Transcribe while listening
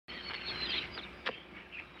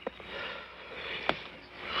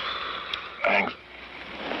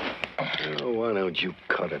you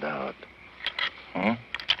cut it out? Hmm?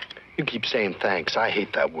 You keep saying thanks. I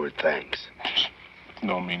hate that word thanks.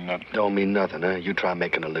 Don't mean nothing. Don't mean nothing, huh? You try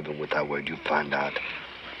making a living with that word, you find out.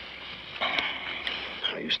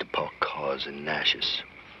 I used to park cars in Nash's.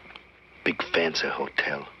 Big fancy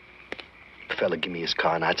hotel. The fella give me his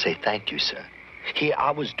car and I'd say, thank you, sir. Here, I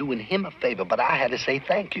was doing him a favor, but I had to say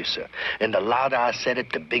thank you, sir. And the louder I said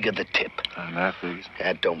it, the bigger the tip. And that figures.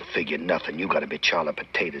 That don't figure nothing. You gotta be Charlie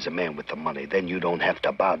Potatoes, a man with the money. Then you don't have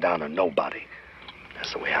to bow down to nobody.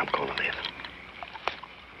 That's the way I'm gonna live.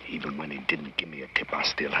 Even when he didn't give me a tip, I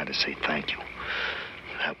still had to say thank you.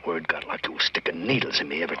 That word got like it was sticking needles in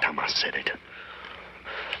me every time I said it.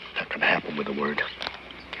 That can happen with a word.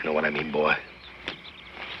 You know what I mean, boy?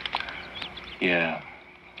 Yeah.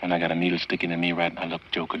 And I got a needle sticking in me right now. Look,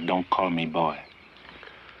 Joker, don't call me boy.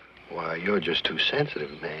 Why, you're just too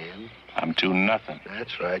sensitive, man. I'm too nothing.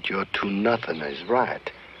 That's right. You're too nothing is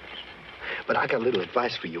right. But I got a little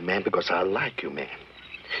advice for you, man, because I like you, man.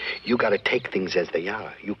 You got to take things as they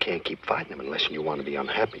are. You can't keep fighting them unless you want to be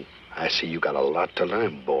unhappy. I see you got a lot to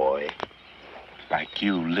learn, boy. Like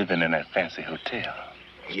you living in that fancy hotel.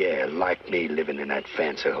 Yeah, like me living in that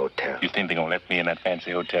fancy hotel. You think they're going to let me in that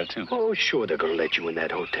fancy hotel, too? Oh, sure they're going to let you in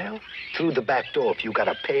that hotel. Through the back door if you got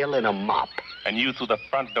a pail and a mop. And you through the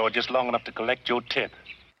front door just long enough to collect your tip.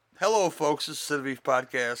 Hello, folks. This is the Beef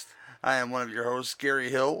Podcast. I am one of your hosts, Gary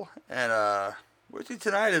Hill. And with you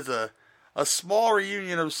tonight is a small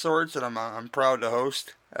reunion of sorts that I'm proud to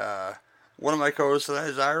host. One of my co-hosts tonight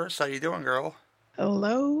is Iris. How you doing, girl?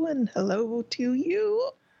 Hello, and hello to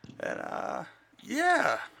you. And,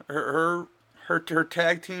 yeah, her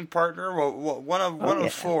tag team partner, one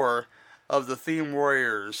of four of the Theme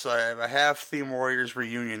Warriors. I have a half Theme Warriors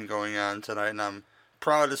reunion going on tonight, and I'm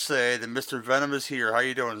proud to say that Mr. Venom is here. How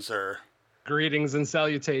you doing, sir? Greetings and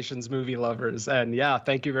salutations, movie lovers, and yeah,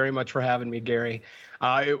 thank you very much for having me, Gary.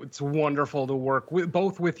 It's wonderful to work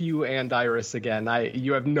both with you and Iris again.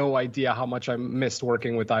 You have no idea how much I missed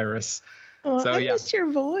working with Iris. Oh, so, I miss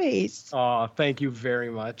your voice. Oh, thank you very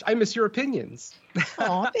much. I miss your opinions.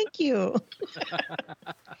 Oh, thank you.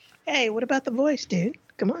 Hey, what about the voice, dude?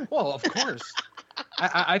 Come on. Well, of course.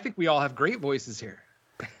 I think we all have great voices here.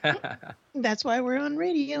 That's why we're on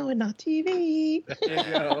radio and not TV. There you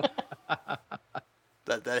go.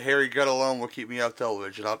 That hairy gut alone will keep me off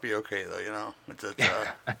television. I'll be okay, though, you know.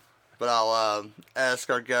 But I'll ask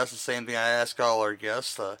our guests the same thing I ask all our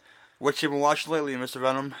guests. What you been watching lately, Mr.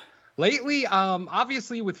 Venom? Lately,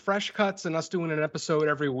 obviously with Fresh Cuts and us doing an episode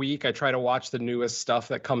every week, I try to watch the newest stuff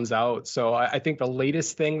that comes out. So I think the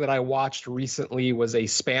latest thing that I watched recently was a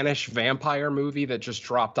Spanish vampire movie that just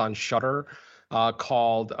dropped on Shudder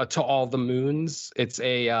called To All the Moons. It's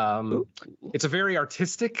a very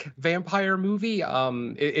artistic vampire movie.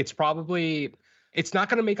 It's not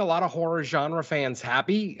going to make a lot of horror genre fans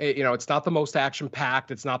happy. It's not the most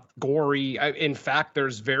action-packed. It's not gory. In fact,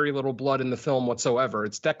 there's very little blood in the film whatsoever.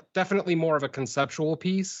 It's definitely more of a conceptual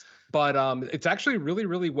piece, but it's actually really,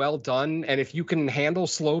 really well done. And if you can handle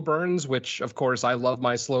slow burns, which, of course, I love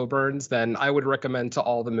my slow burns, then I would recommend To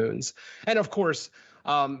All the Moons. And, of course,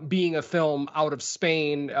 being a film out of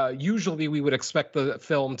Spain, usually we would expect the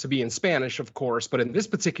film to be in Spanish, of course. But in this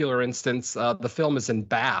particular instance, the film is in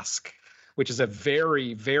Basque, which is a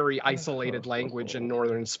very, very isolated language in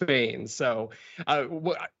northern Spain. So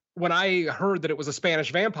when I heard that it was a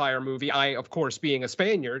Spanish vampire movie, I, of course, being a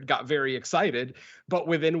Spaniard, got very excited. But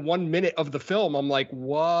within 1 minute of the film, I'm like,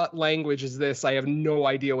 what language is this? I have no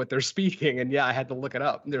idea what they're speaking. And yeah, I had to look it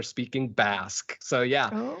up. They're speaking Basque. So yeah,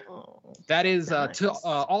 that is nice. To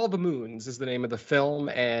All the Moons is the name of the film.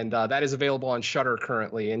 And that is available on Shudder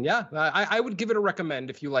currently. And yeah, I would give it a recommend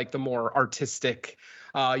if you like the more artistic,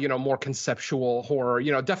 more conceptual horror,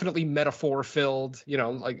 definitely metaphor filled,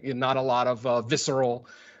 like not a lot of visceral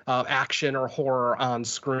action or horror on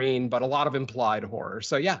screen, but a lot of implied horror.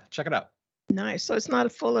 So yeah, check it out. Nice. So it's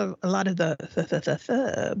not full of a lot of the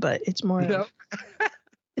but it's more,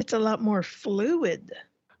 it's a lot more fluid.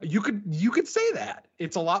 You could say that.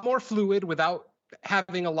 It's a lot more fluid without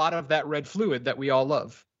having a lot of that red fluid that we all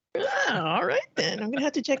love. All right, then. I'm going to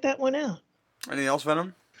have to check that one out. Anything else,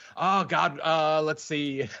 Venom? Oh, God. Let's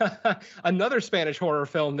see. Another Spanish horror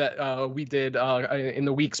film that we did in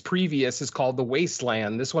the weeks previous is called The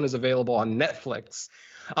Wasteland. This one is available on Netflix.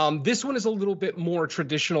 This one is a little bit more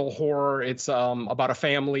traditional horror. It's about a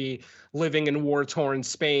family living in war-torn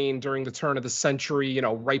Spain during the turn of the century,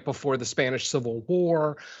 right before the Spanish Civil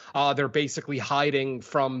War. They're basically hiding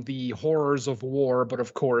from the horrors of war. But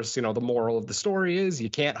of course, the moral of the story is you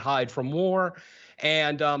can't hide from war.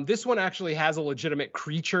 And this one actually has a legitimate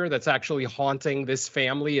creature that's actually haunting this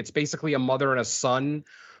family. It's basically a mother and a son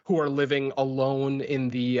who are living alone in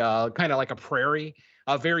the kind of like a prairie,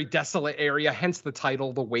 a very desolate area, hence the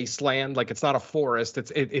title, The Wasteland. Like, it's not a forest.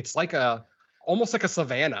 It's like almost like a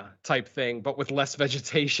savanna type thing, but with less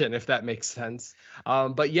vegetation, if that makes sense.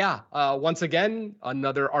 But yeah, once again,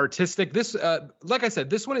 another artistic. This, like I said,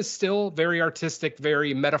 this one is still very artistic,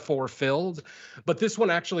 very metaphor filled, but this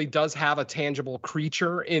one actually does have a tangible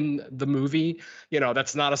creature in the movie.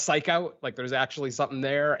 That's not a psych out. Like, there's actually something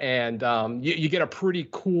there, and you get a pretty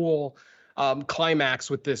cool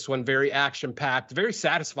climax with this one. Very action packed, very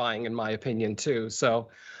satisfying in my opinion too. So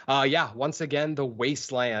yeah, once again, The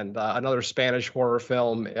Wasteland, another Spanish horror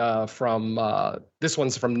film from this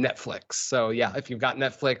one's from Netflix. So yeah, if you've got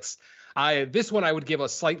Netflix, this one I would give a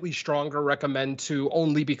slightly stronger recommend to,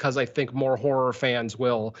 only because I think more horror fans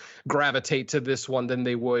will gravitate to this one than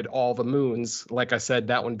they would All the Moons. Like I said,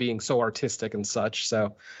 that one being so artistic and such.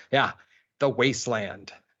 So yeah, The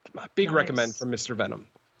Wasteland, big recommend from Mr. Venom.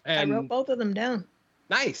 And I wrote both of them down.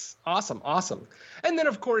 Nice. Awesome. And then,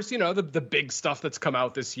 of course, the big stuff that's come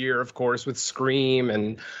out this year, of course, with Scream.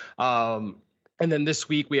 And then this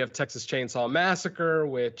week we have Texas Chainsaw Massacre,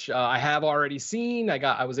 which I have already seen.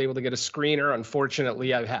 I was able to get a screener.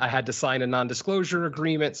 Unfortunately, I had to sign a non-disclosure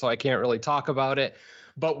agreement, so I can't really talk about it.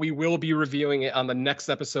 But we will be reviewing it on the next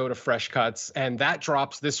episode of Fresh Cuts. And that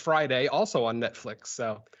drops this Friday, also on Netflix.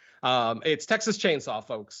 So it's Texas Chainsaw,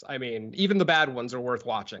 folks. I mean, even the bad ones are worth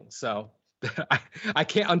watching. So I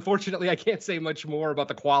can't say much more about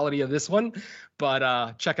the quality of this one,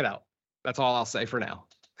 but check it out. That's all I'll say for now.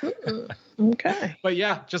 Okay. But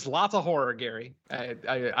yeah, just lots of horror, Gary.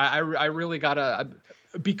 I really gotta,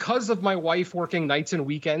 because of my wife working nights and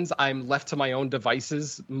weekends, I'm left to my own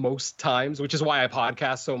devices most times, which is why I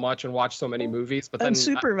podcast so much and watch so many movies. But then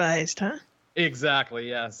unsupervised, huh? Exactly,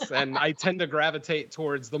 yes. And I tend to gravitate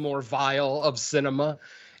towards the more vile of cinema.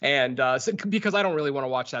 And because I don't really want to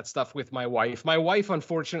watch that stuff with my wife. My wife,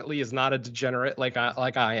 unfortunately, is not a degenerate like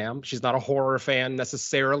I am. She's not a horror fan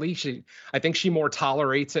necessarily. I think she more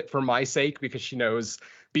tolerates it for my sake, because she knows,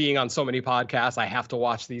 being on so many podcasts, I have to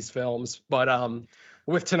watch these films. But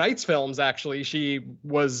with tonight's films, actually, she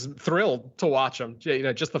was thrilled to watch them.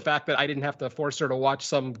 Just the fact that I didn't have to force her to watch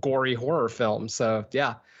some gory horror film. So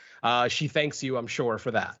yeah, she thanks you, I'm sure, for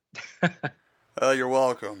that. You're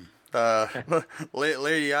welcome.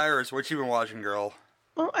 Lady Iris, what you been watching, girl?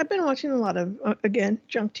 Well, I've been watching a lot of, again,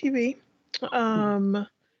 junk TV.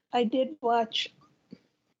 I did watch,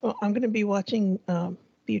 I'm going to be watching The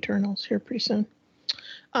Eternals here pretty soon.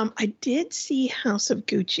 I did see House of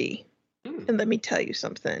Gucci. And let me tell you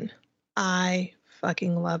something. I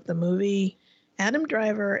fucking love the movie. Adam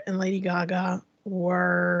Driver and Lady Gaga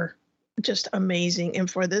were just amazing. And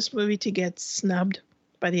for this movie to get snubbed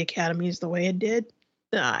by the Academies the way it did,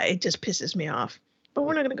 it just pisses me off. But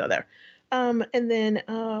we're not going to go there. And then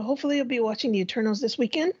hopefully I'll be watching The Eternals this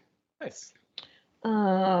weekend. Nice.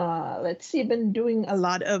 Let's see. I've been doing a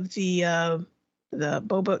lot of the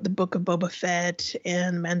Book of Boba Fett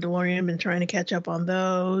and Mandalorian. Been trying to catch up on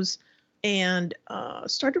those, and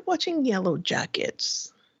started watching Yellow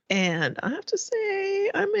Jackets. And I have to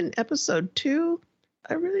say, I'm in episode 2.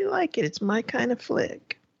 I really like it. It's my kind of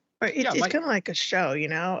flick. Or it's kind of like a show,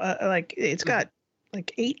 like it's got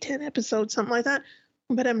like 8-10 episodes, something like that.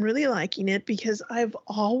 But I'm really liking it because I've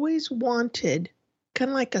always wanted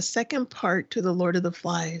kind of like a second part to the Lord of the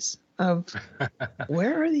Flies of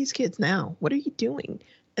where are these kids now? What are you doing?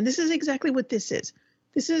 And this is exactly what this is.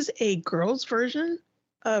 This is a girl's version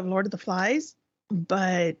of Lord of the Flies,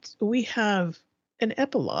 but we have an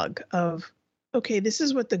epilogue of, okay, this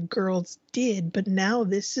is what the girls did, but now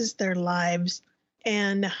this is their lives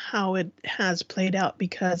and how it has played out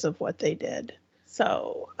because of what they did.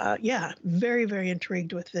 So, yeah, very, very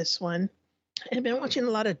intrigued with this one. I've been watching a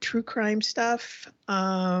lot of true crime stuff.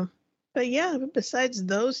 But yeah, besides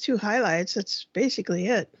those 2 highlights, that's basically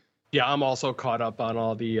it. Yeah, I'm also caught up on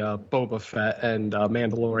all the Boba Fett and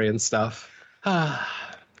Mandalorian stuff.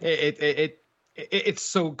 It's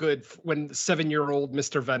so good when 7-year-old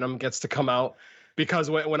Mr. Venom gets to come out. Because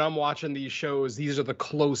when I'm watching these shows, these are the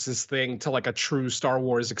closest thing to like a true Star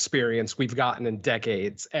Wars experience we've gotten in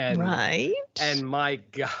decades. And right. And my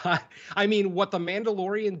God, I mean, what the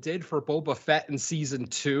Mandalorian did for Boba Fett in season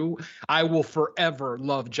 2, I will forever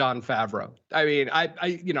love Jon Favreau. I mean,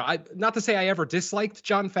 I not to say I ever disliked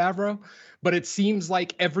Jon Favreau, but it seems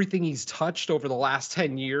like everything he's touched over the last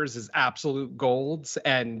 10 years is absolute golds.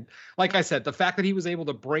 And like I said, the fact that he was able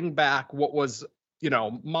to bring back what was,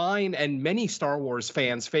 mine and many Star Wars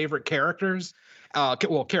fans' favorite character,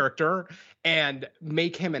 and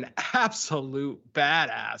make him an absolute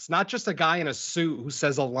badass, not just a guy in a suit who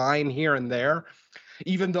says a line here and there.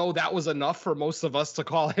 even though that was enough for most of us to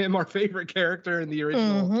call him our favorite character in the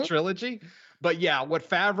original trilogy. But yeah, what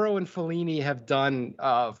Favreau and Fellini have done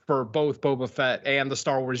for both Boba Fett and the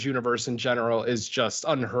Star Wars universe in general is just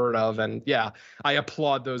unheard of. And yeah, I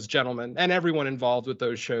applaud those gentlemen and everyone involved with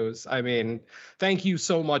those shows. I mean, thank you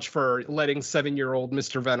so much for letting 7-year-old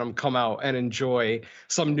Mr. Venom come out and enjoy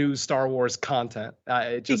some new Star Wars content.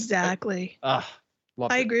 Exactly. I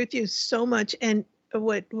agree with you so much. And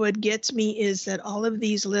what gets me is that all of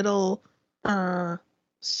these little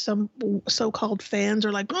some so-called fans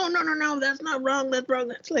are like, oh, no, that's not wrong, that's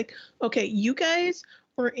wrong. It's like, okay, you guys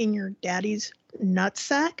were in your daddy's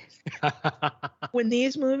nutsack when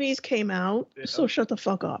these movies came out, so shut the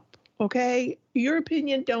fuck up, okay? Your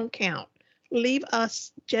opinion don't count. Leave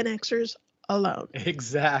us Gen Xers alone.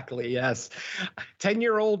 Exactly, yes.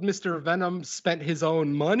 10-year-old Mr. Venom spent his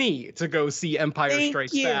own money to go see Empire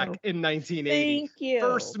Strikes Back in 1980. Thank you.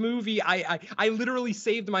 First movie, I literally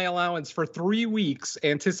saved my allowance for 3 weeks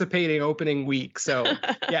anticipating opening week. So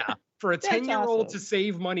yeah, for a 10-year-old to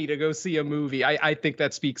save money to go see a movie, I think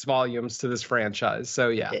that speaks volumes to this franchise. So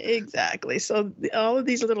yeah. Exactly. So all of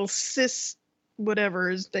these little cis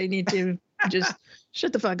whatevers, they need to just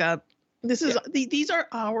shut the fuck up. This is these are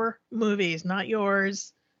our movies, not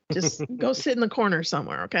yours. Just go sit in the corner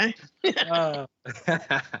somewhere, okay? But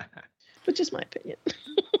just my opinion.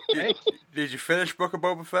 Did you finish Book of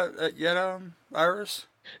Boba Fett yet, Iris?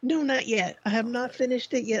 No, not yet. I have not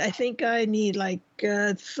finished it yet. I think I need like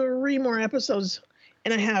 3 more episodes,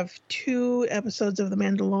 and I have 2 episodes of The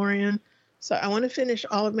Mandalorian. So I want to finish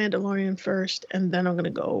all of Mandalorian first, and then I'm going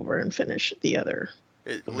to go over and finish the other.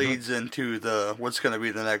 It leads into what's going to be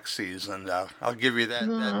the next season. I'll give you that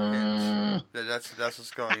hint. That's what's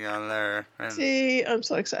going on there. And see, I'm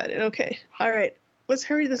so excited. Okay, all right, let's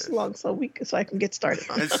hurry this along so I can get started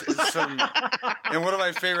on it. And one of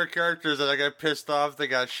my favorite characters that I got pissed off that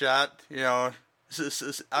got shot. You know,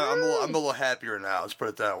 I'm a little happier now. Let's put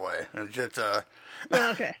it that way. And just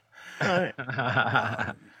okay, all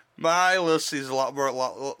right. My list is a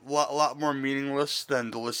lot more meaningless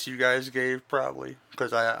than the list you guys gave, probably,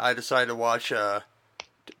 because I decided to watch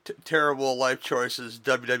terrible life choices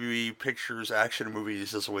WWE Pictures action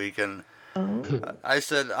movies this week, and I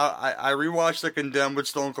said I rewatched The Condemned with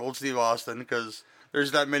Stone Cold Steve Austin because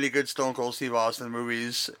there's not many good Stone Cold Steve Austin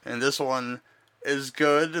movies, and this one is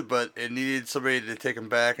good, but it needed somebody to take him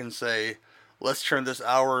back and say, let's turn this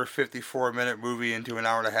 54-minute movie into an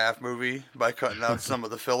 1.5-hour movie by cutting out some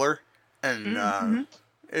of the filler, and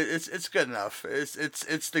it's good enough.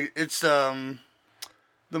 It's the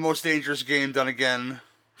most dangerous game done again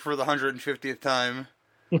for the 150th time,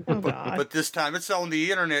 but this time it's on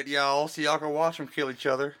the internet, y'all, so y'all can watch them kill each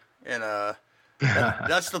other. And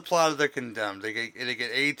that's the plot of The Condemned. They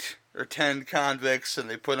get 8 or 10 convicts, and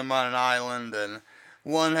they put them on an island, and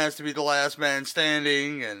one has to be the last man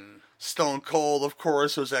standing, and Stone Cold, of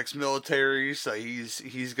course, was ex-military, so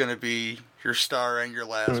he's going to be your star and your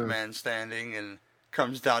last man standing, and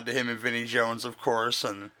comes down to him and Vinnie Jones, of course,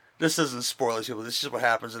 and this isn't spoilers, people. This is what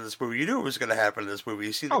happens in this movie. You knew it was going to happen in this movie.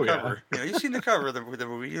 You've seen the cover. Yeah. You've seen the cover of the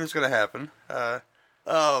movie. You knew it was going to happen.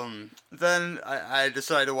 Then I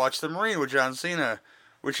decided to watch The Marine with John Cena,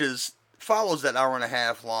 which follows that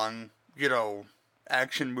 1.5-hour long,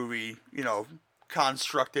 action movie,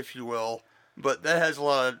 construct, if you will. But that has a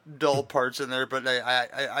lot of dull parts in there. But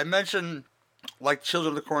I mentioned, like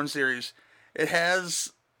Children of the Corn series, it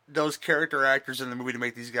has those character actors in the movie to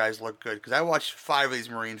make these guys look good. Because I watched 5 of these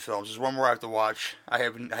Marine films. There's one more I have to watch. I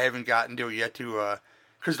haven't gotten to it yet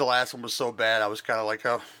because the last one was so bad. I was kind of like,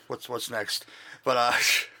 oh, what's next? But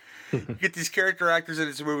get these character actors in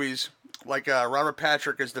these movies, like Robert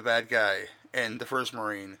Patrick is the bad guy in the first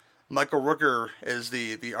Marine. Michael Rooker is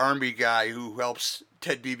the army guy who helps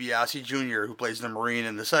Ted DiBiase Jr., who plays the Marine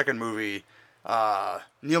in the second movie.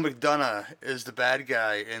 Neil McDonough is the bad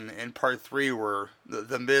guy in part 3, where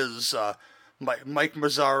the Miz, Mike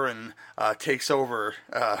Mazarin, takes over.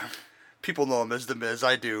 People know him as the Miz.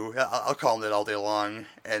 I do. I'll call him that all day long.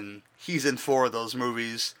 And he's in 4 of those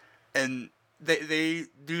movies. And they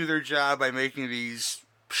do their job by making these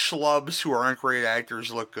schlubs who aren't great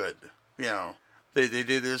actors look good. They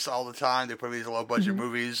do this all the time. They put these low-budget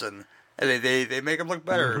movies, and they make them look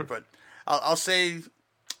better. But I'll say,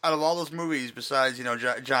 out of all those movies, besides,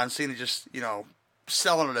 John Cena just,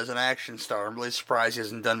 selling it as an action star, I'm really surprised he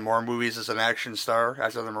hasn't done more movies as an action star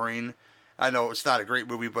after The Marine. I know it's not a great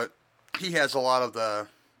movie, but he has a lot of the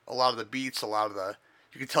beats,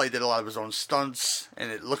 you can tell he did a lot of his own stunts,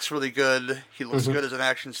 and it looks really good. He looks good as an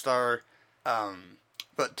action star.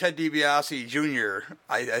 But Ted DiBiase Jr.,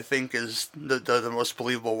 I think, is the most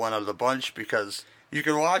believable one out of the bunch, because you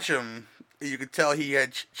can watch him you could tell he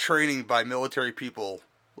had training by military people,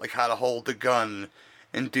 like how to hold the gun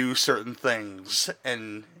and do certain things.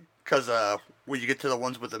 And because when you get to the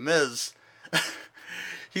ones with the Miz,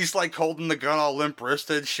 he's like holding the gun all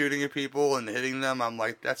limp-wristed, shooting at people and hitting them. I'm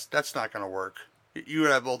like, that's not gonna work. You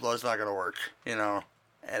and I both know it's not gonna work, you know.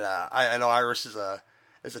 And I know Iris is a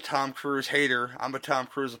Tom Cruise hater. I'm a Tom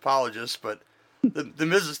Cruise apologist, but the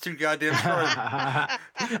Miz is too goddamn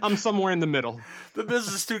short. I'm somewhere in the middle. The Miz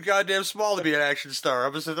is too goddamn small to be an action star.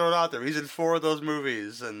 I'm just gonna throw it out there. He's in 4 of those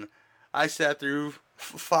movies, and I sat through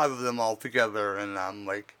 5 of them all together, and I'm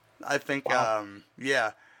like, I think, wow.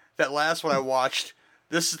 That last one I watched,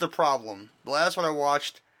 this is the problem. The last one I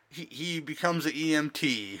watched, he becomes an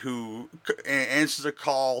EMT who answers a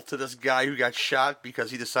call to this guy who got shot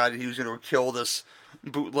because he decided he was going to kill this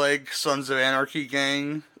bootleg Sons of Anarchy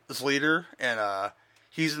gang, this leader, and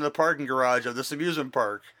he's in the parking garage of this amusement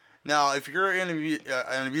park. Now, if you're in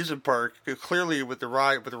an amusement park, clearly with the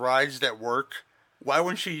rides that work, why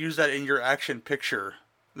wouldn't you use that in your action picture,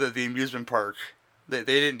 the amusement park? They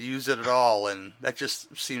didn't use it at all, and that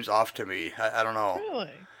just seems off to me. I don't know.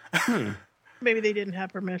 Really? Maybe they didn't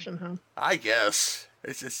have permission, huh? I guess.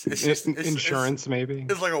 It's just insurance, maybe.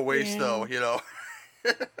 It's like a waste, though, you know.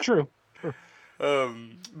 True.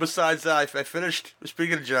 Besides that, I finished,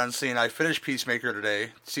 speaking of John Cena, I finished Peacemaker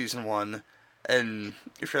today, season 1. And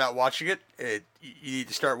if you're not watching it, you need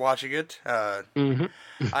to start watching it. I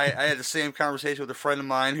had the same conversation with a friend of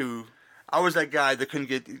mine who, I was that guy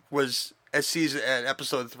that was at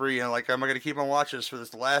episode 3, and like, am I going to keep on watching this for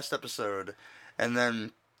this last episode? And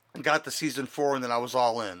then got to season 4, and then I was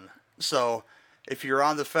all in. So if you're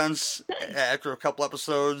on the fence after a couple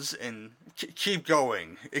episodes, and keep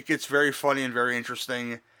going. It gets very funny and very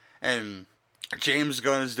interesting. And James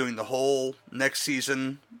Gunn is doing the whole next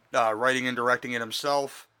season, writing and directing it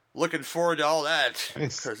himself. Looking forward to all that,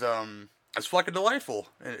 because it's fucking delightful.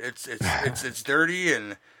 It's dirty,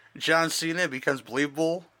 and John Cena becomes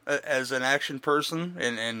believable as an action person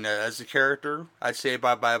and as a character. I'd say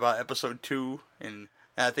by about episode 2, and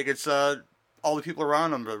I think it's all the people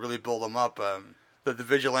around him that really build him up. The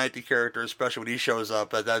vigilante character, especially when he shows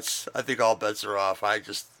up, I think all bets are off.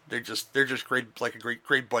 They're just great, like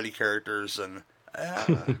great buddy characters, and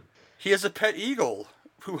he has a pet eagle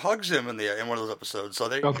who hugs him in one of those episodes. So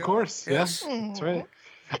there, of course, yes, that's right.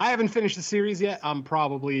 I haven't finished the series yet. I'm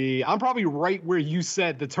probably right where you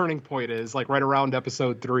said the turning point is, like right around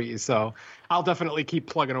episode 3. So I'll definitely keep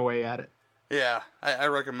plugging away at it. Yeah, I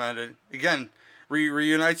recommend it. Again,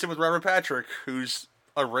 reunites him with Robert Patrick, who's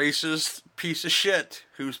a racist piece of shit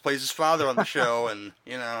who plays his father on the show, and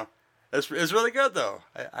you know, it's really good though.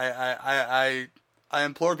 I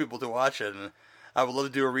implore people to watch it, and I would love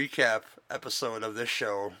to do a recap episode of this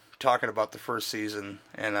show talking about the first season,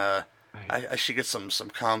 and I should get some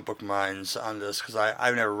comic book minds on this, because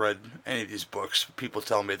I've never read any of these books. People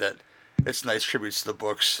tell me that it's nice tributes to the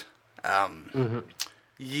books.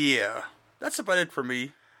 Yeah, that's about it for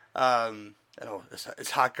me. You know,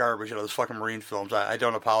 it's hot garbage, you know, those fucking Marine films. I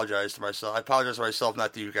don't apologize to myself. I apologize to myself,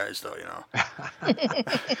 not to you guys, though, you know.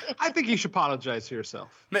 I think you should apologize to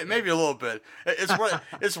yourself. Maybe a little bit.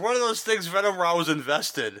 It's one of those things, Venom, where I was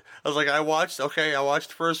invested. I was like, I watched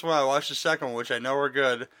the first one, I watched the second one, which I know are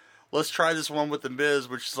good. Let's try this one with The Miz,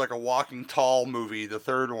 which is like a walking tall movie, the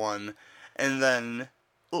third one. And then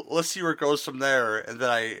let's see where it goes from there. And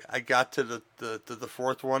then I got to the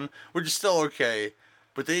fourth one, which is still okay.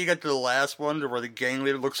 But then you get to the last one where the gang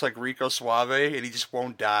leader looks like Rico Suave and he just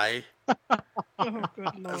won't die. Oh,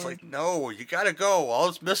 good Lord. I was like, no, you gotta go. All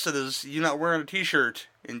it's missing is you not wearing a t-shirt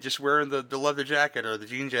and just wearing the leather jacket or the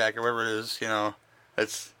jean jacket, whatever it is, you know.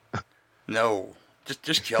 No.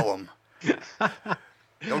 Just kill him.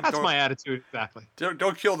 That's my attitude, exactly.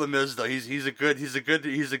 Don't kill the Miz though. He's a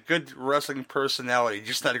good wrestling personality,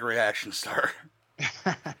 just not a great action star.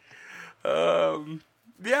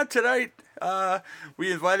 Yeah, tonight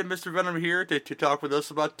we invited Mr. Venom here to talk with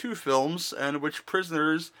us about 2 films in which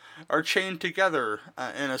prisoners are chained together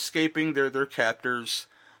and escaping their captors.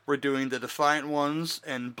 We're doing The Defiant Ones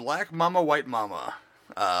and Black Mama, White Mama.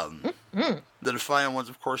 The Defiant Ones,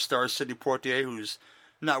 of course, stars Sidney Poitier, who's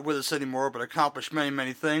not with us anymore, but accomplished many,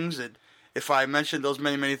 many things. That if I mentioned those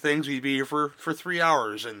many, many things, we'd be here for 3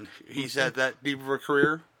 hours. And he's had that deep of a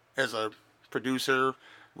career as a producer,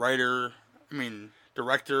 writer,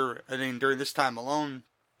 director. I mean, during this time alone,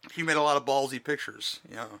 he made a lot of ballsy pictures.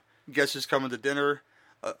 You know, Guess Who's Coming to Dinner?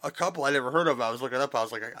 A couple I never heard of. I was looking up. I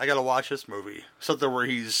was like, I gotta watch this movie. Something where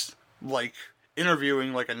he's like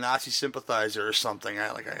interviewing like a Nazi sympathizer or something.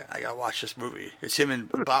 I gotta watch this movie. It's him and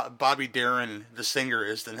Bobby Darin, the singer,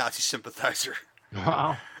 is the Nazi sympathizer.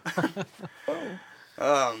 Wow.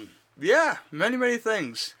 Yeah, many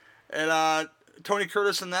things. And Tony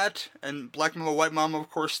Curtis in that, and Black Mama, White Mama, of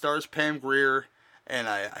course, stars Pam Grier, and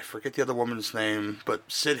I forget the other woman's name, but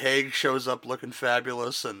Sid Haig shows up looking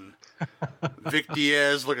fabulous, and Vic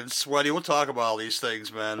Diaz looking sweaty. We'll talk about all these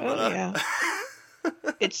things, man. Oh, yeah.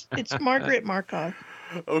 It's Margaret Markov.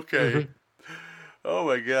 Okay. Oh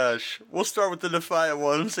my gosh. We'll start with the Defiant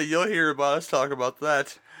one, so you'll hear about us talk about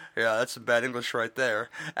that. Yeah, that's some bad English right there.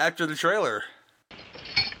 After the trailer.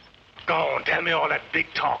 Go on, tell me all that big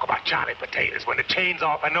talk about Johnny Potatoes when the chain's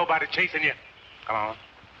off and nobody chasing you. Come on.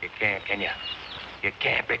 You can't, can you? You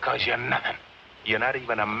can't because you're nothing. You're not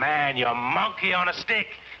even a man. You're a monkey on a stick.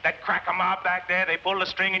 That cracker mob back there, they pulled the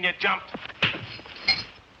string and you jumped.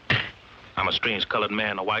 I'm a strange colored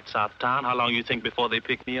man in a white South town. How long you think before they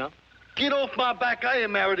pick me up? Get off my back. I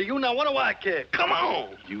ain't married to you. Now, what do I care? Come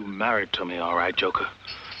on. You married to me, all right, Joker.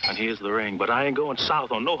 And here's the ring. But I ain't going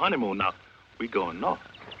south on no honeymoon now. We going north.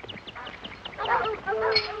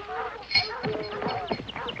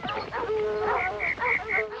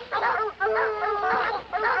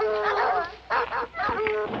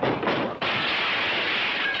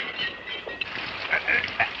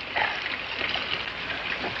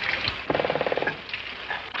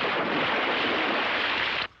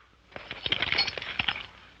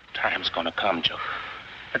 Time's gonna come, Joker.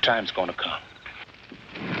 The time's gonna come.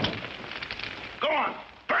 Go on,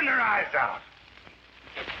 burn their eyes out.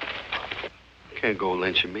 Can't go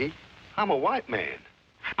lynching me. I'm a white man.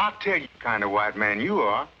 I'll tell you what kind of white man you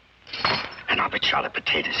are. And I'll be Charlie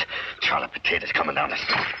Potatoes. Charlie Potatoes coming down the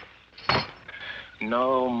street.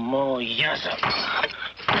 No more yasser.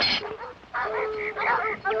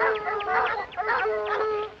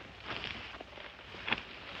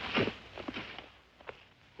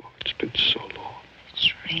 Oh, it's been so long.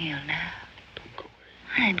 It's real now. Don't go away.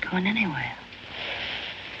 I ain't going anywhere.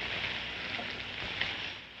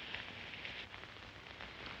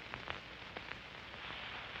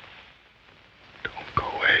 Don't go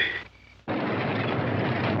away.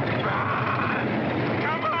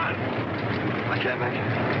 Come on! I can't make it.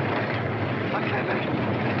 I can't make it.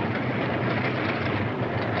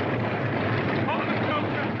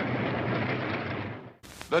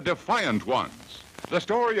 The Defiant Ones. The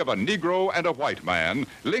story of a Negro and a white man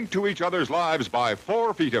linked to each other's lives by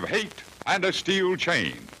 4 feet of hate and a steel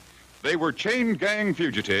chain. They were chain gang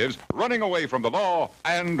fugitives running away from the law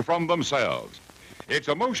and from themselves. It's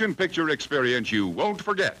a motion picture experience you won't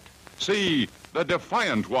forget. See The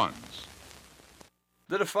Defiant Ones.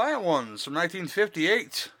 The Defiant Ones from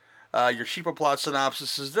 1958. Your cheaper plot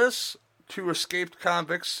synopsis is this. 2 escaped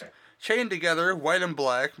convicts, chained together, white and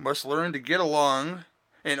black, must learn to get along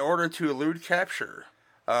in order to elude capture.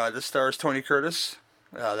 This stars Tony Curtis.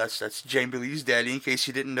 That's Jamie Lee's daddy, in case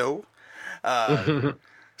you didn't know.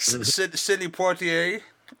 Sidney Poitier.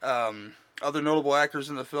 Other notable actors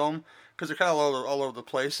in the film, because they're kind of all over the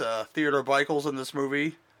place. Theodore Bickel's in this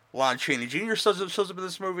movie. Lon Chaney Jr. shows up in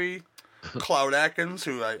this movie. Cloud Atkins,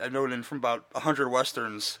 who I've known from about 100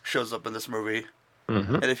 westerns, shows up in this movie.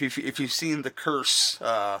 Mm-hmm. And if you've seen The Curse,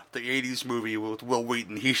 the 80s movie with Will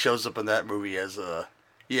Wheaton, he shows up in that movie as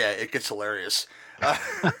it gets hilarious.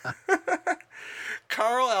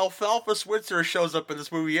 Carl Alfalfa Switzer shows up in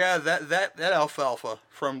this movie. Yeah, that Alfalfa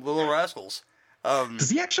from Little Rascals. Does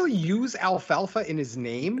he actually use alfalfa in his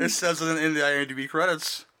name? It says it in the IMDb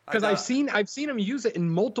credits. Because I've seen him use it in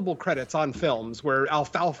multiple credits on films where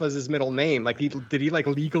alfalfa is his middle name. Like, did he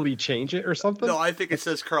legally change it or something? No, I think it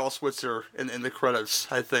says Carl Switzer in the credits.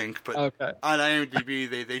 I think, but okay. On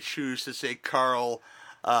IMDb they choose to say Carl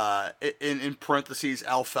in parentheses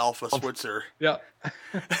Alfalfa Switzer. Yeah.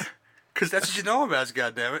 Because that's what you know him as,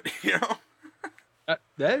 goddammit, you know?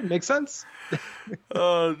 That makes sense.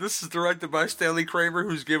 This is directed by Stanley Kramer,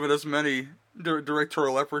 who's given us many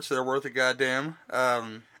directorial efforts that are worth a goddamn.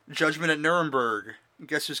 Judgment at Nuremberg.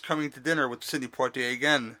 Guess Who's Coming to Dinner with Sidney Poitier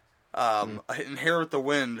again. Inherit the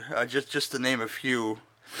Wind, just to name a few.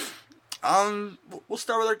 We'll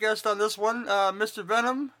start with our guest on this one, Mr.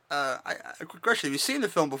 Venom. A quick question: have you seen the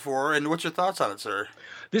film before, and what's your thoughts on it, sir?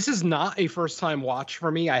 This is not a first-time watch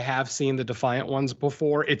for me. I have seen the Defiant Ones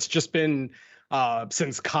before. It's just been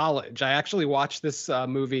since college. I actually watched this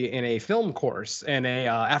movie in a film course, in a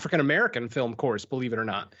African-American film course, believe it or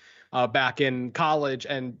not, back in college,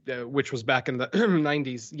 and which was back in the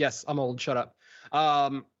 90s. Yes, I'm old. Shut up.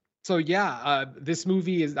 So yeah, this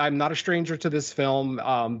movie is, I'm not a stranger to this film,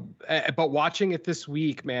 but watching it this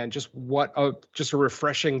week, man, just a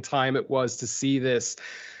refreshing time it was to see this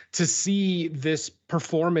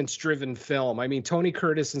performance-driven film. I mean, Tony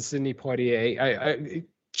Curtis and Sidney Poitier,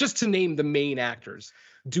 just to name the main actors,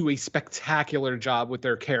 do a spectacular job with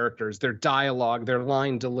their characters, their dialogue, their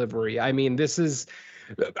line delivery. I mean,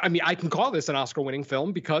 I can call this an Oscar-winning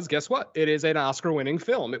film because guess what? It is an Oscar-winning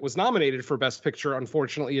film. It was nominated for Best Picture.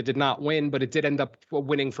 Unfortunately, it did not win, but it did end up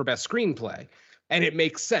winning for Best Screenplay. And it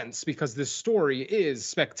makes sense because this story is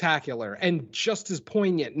spectacular and just as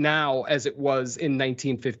poignant now as it was in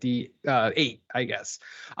 1958, I guess.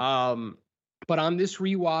 But on this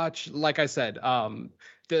rewatch, like I said,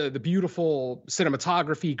 the beautiful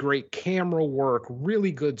cinematography, great camera work,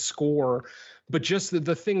 really good score. But just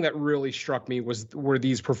the thing that really struck me were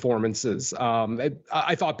these performances.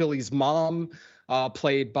 I thought Billy's mom,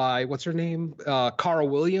 played by, what's her name? Cara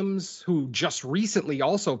Williams, who just recently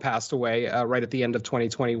also passed away right at the end of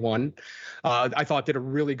 2021. I thought did a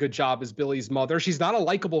really good job as Billy's mother. She's not a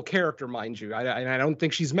likable character, mind you. I don't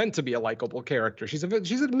think she's meant to be a likable character. She's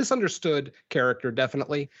a misunderstood character,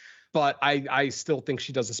 definitely. But I still think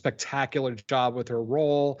she does a spectacular job with her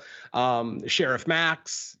role. Sheriff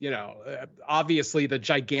Max, obviously the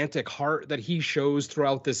gigantic heart that he shows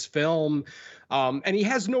throughout this film. And he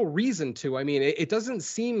has no reason to. I mean, it doesn't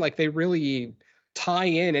seem like they really tie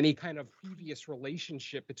in any kind of previous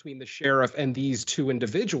relationship between the sheriff and these two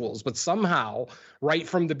individuals, but somehow right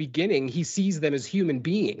from the beginning he sees them as human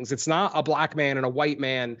beings. It's not a black man and a white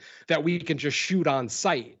man that we can just shoot on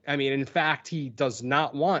sight. I mean, in fact, he does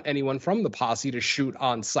not want anyone from the posse to shoot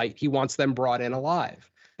on sight. He wants them brought in alive.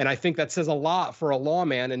 And I think that says a lot for a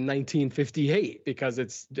lawman in 1958, because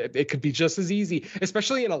it could be just as easy,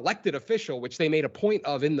 especially an elected official, which they made a point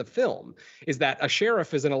of in the film, is that a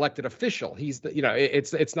sheriff is an elected official.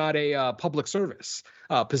 It's not a public service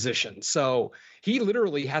position. So he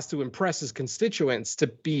literally has to impress his constituents to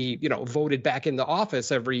be, voted back into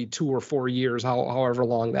office every 2 or 4 years, however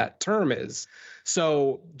long that term is.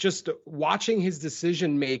 So just watching his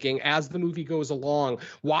decision making as the movie goes along,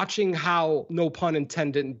 watching how, no pun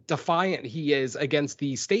intended, defiant he is against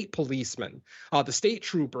the state policeman, the state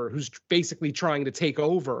trooper who's basically trying to take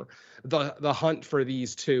over the hunt for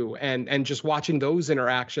these two, and just watching those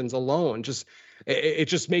interactions alone, it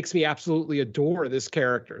just makes me absolutely adore this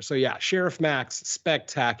character. So yeah, Sheriff Max,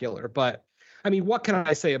 spectacular. But I mean, what can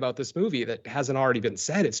I say about this movie that hasn't already been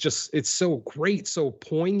said? It's so great, so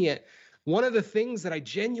poignant. One of the things that I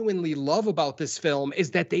genuinely love about this film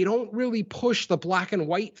is that they don't really push the black and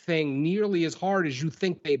white thing nearly as hard as you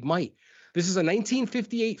think they might. This is a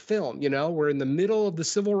 1958 film, we're in the middle of the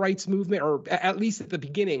civil rights movement, or at least at the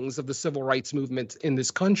beginnings of the civil rights movement in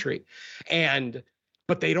this country.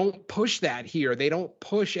 But they don't push that here. They don't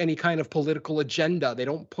push any kind of political agenda. They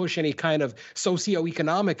don't push any kind of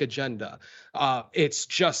socioeconomic agenda. It's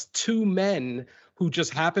just two men who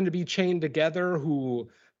just happen to be chained together,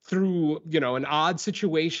 who through, an odd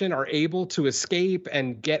situation are able to escape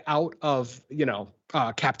and get out of,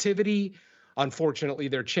 captivity. Unfortunately,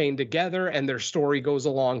 they're chained together and their story goes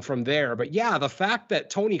along from there. But yeah, the fact that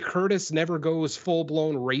Tony Curtis never goes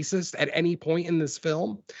full-blown racist at any point in this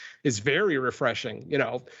film is very refreshing,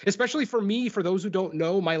 especially for me. For those who don't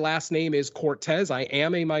know, my last name is Cortez. I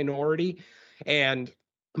am a minority, and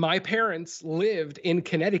my parents lived in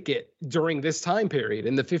Connecticut during this time period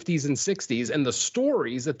in the 50s and 60s, and the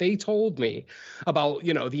stories that they told me about,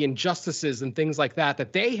 the injustices and things like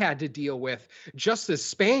that they had to deal with just as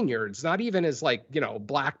Spaniards, not even as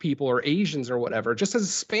black people or Asians or whatever, just as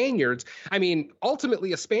Spaniards. I mean,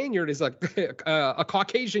 ultimately a Spaniard is a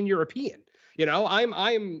Caucasian European.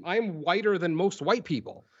 I'm whiter than most white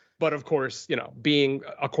people. But of course, being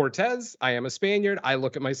a Cortez, I am a Spaniard. I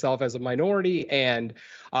look at myself as a minority. And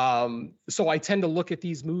so I tend to look at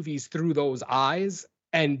these movies through those eyes.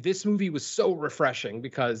 And this movie was so refreshing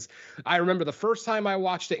because I remember the first time I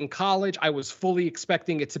watched it in college, I was fully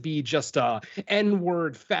expecting it to be just a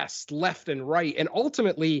N-word fest left and right. And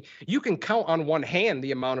ultimately, you can count on one hand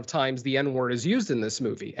the amount of times the N-word is used in this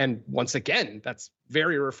movie. And once again, that's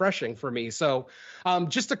very refreshing for me. So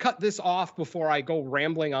just to cut this off before I go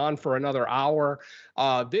rambling on for another hour,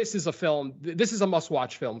 this is a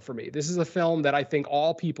must-watch film for me. This is a film that I think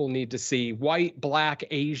all people need to see. White, black,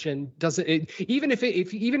 Asian, even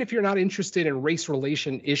if you're not interested in race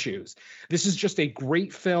relation issues, this is just a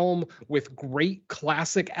great film with great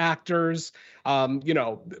classic actors,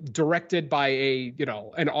 directed by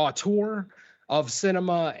an auteur of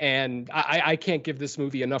cinema, and I can't give this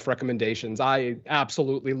movie enough recommendations. I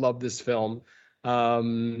absolutely love this film.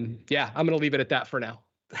 I'm going to leave it at that for now.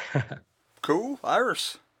 Cool.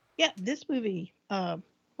 Iris? Yeah, this movie,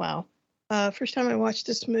 wow. First time I watched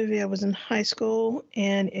this movie, I was in high school,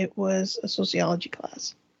 and it was a sociology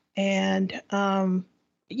class. And,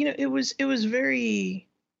 it was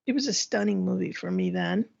a stunning movie for me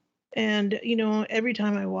then. And every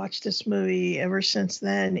time I watch this movie, ever since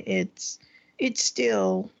then, it's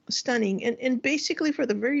still stunning, and basically for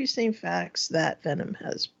the very same facts that Venom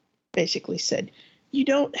has basically said. You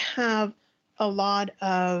don't have a lot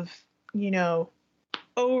of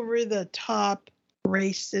over the top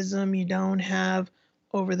racism. You don't have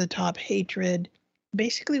over the top hatred.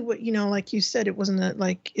 Basically, what like you said, it wasn't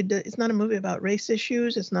it's not a movie about race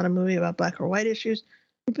issues. It's not a movie about black or white issues,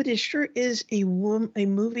 but it sure is a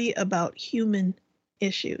movie about human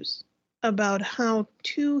issues, about how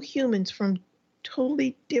two humans from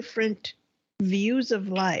totally different views of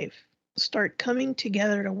life start coming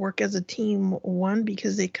together to work as a team. One,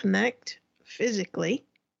 because they connect physically,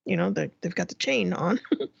 they've got the chain on.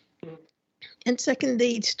 And second,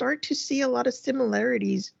 they start to see a lot of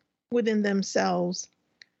similarities within themselves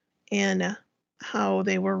and how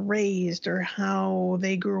they were raised or how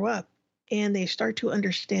they grew up. And they start to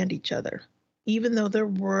understand each other, even though their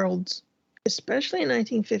worlds, especially in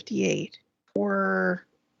 1958, were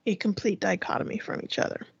a complete dichotomy from each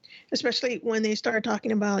other. Especially when they start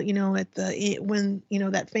talking about, at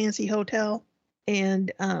that fancy hotel,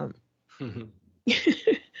 and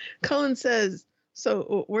Cullen says,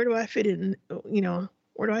 "So where do I fit in?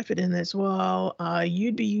 Where do I fit in this?" Well,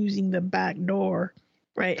 you'd be using the back door,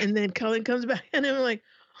 right? And then Cullen comes back, and I'm like,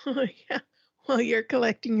 "Oh yeah, well you're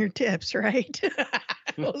collecting your tips, right?" I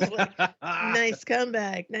was like, "Nice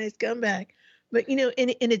comeback, nice comeback." But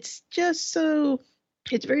and it's just so,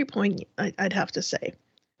 it's very poignant. I'd have to say,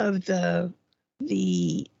 of the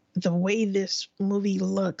way this movie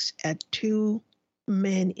looks at two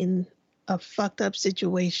men in a fucked up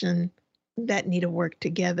situation that need to work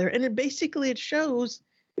together. And it shows,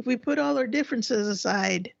 if we put all our differences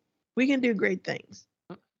aside, we can do great things.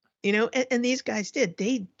 And these guys did.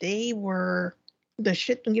 They were the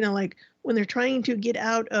shit, like when they're trying to get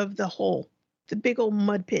out of the hole, the big old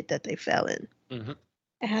mud pit that they fell in. Mm-hmm.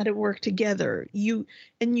 Had to work together. You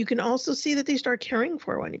can also see that they start caring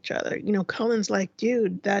for one each other. Cullen's like,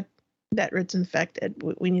 dude, that root's infected.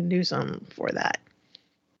 We need to do something for that.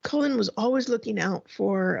 Cullen was always looking out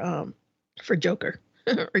for Joker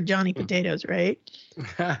or Johnny Potatoes, right?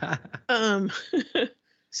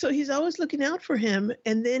 So he's always looking out for him.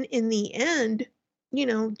 And then in the end,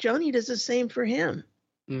 Johnny does the same for him.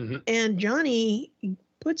 Mm-hmm. And Johnny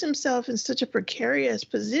puts himself in such a precarious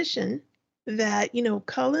position that,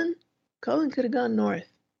 Cullen could have gone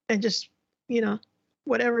north and just,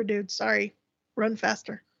 whatever, dude, sorry, run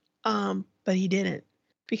faster. But he didn't,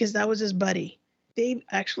 because that was his buddy. They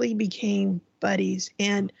actually became buddies.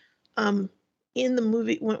 And in the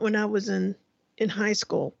movie, when I was in high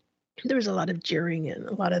school, there was a lot of jeering, and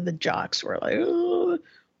a lot of the jocks were like, oh,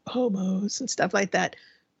 homos and stuff like that.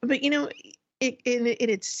 But,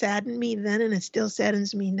 it saddened me then, and it still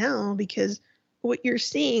saddens me now, because what you're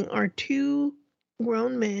seeing are two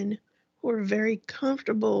grown men who are very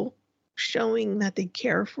comfortable showing that they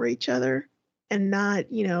care for each other and not,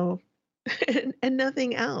 and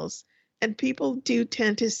nothing else. And people do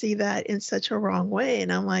tend to see that in such a wrong way.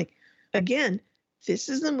 And I'm like, again, this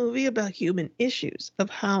is a movie about human issues, of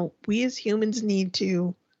how we as humans need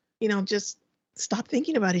to, just stop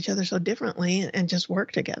thinking about each other so differently and just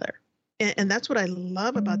work together. And that's what I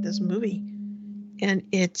love about this movie. And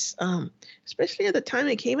it's, especially at the time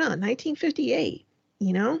it came out, 1958,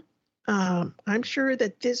 I'm sure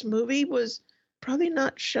that this movie was probably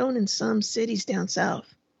not shown in some cities down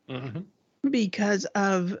south. Mm-hmm. Because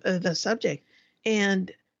of the subject.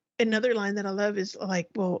 And another line that I love is like,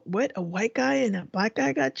 well, what, a white guy and a black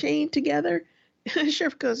guy got chained together? And the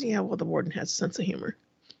sheriff goes, yeah, well, the warden has a sense of humor.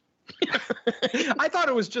 I thought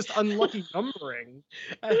it was just unlucky numbering.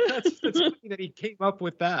 It's funny that he came up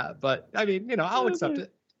with that, but I mean, I'll accept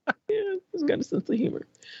it. Yeah, he's got a sense of humor.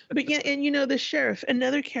 But yeah, and the sheriff,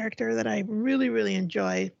 another character that I really, really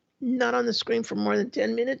enjoy, not on the screen for more than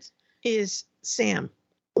 10 minutes, is Sam,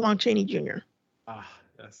 Lon Chaney Jr. Ah,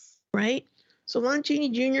 yes. Right? So Lon Chaney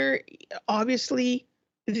Jr., obviously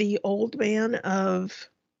the old man of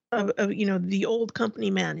the old company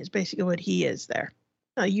man is basically what he is there.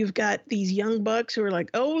 You've got these young bucks who are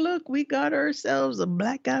like, oh, look, we got ourselves a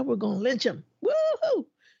black guy. We're going to lynch him. Woohoo!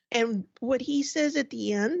 And what he says at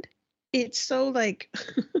the end, it's so like,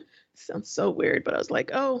 sounds so weird, but I was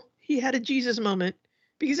like, oh, he had a Jesus moment,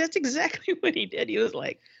 because that's exactly what he did. He was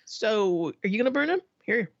like, so are you going to burn him?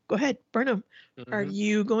 Here, go ahead, burn him. Mm-hmm. Are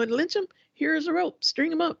you going to lynch him? Here's a rope,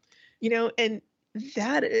 string him up. And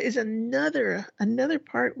that is another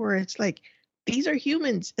part where it's like, these are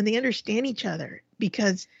humans and they understand each other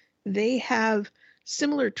because they have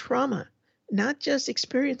similar trauma, not just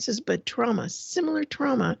experiences, but trauma, similar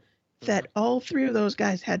trauma that all three of those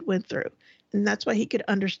guys had went through. and that's why he could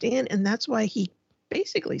understand, and that's why he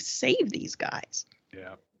basically saved these guys.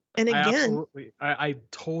 Yeah. And again, I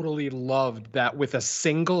totally loved that with a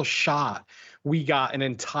single shot, we got an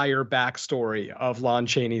entire backstory of Lon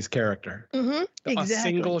Chaney's character. Exactly. A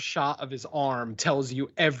single shot of his arm tells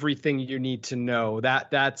you everything you need to know.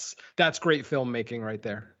 That's great filmmaking right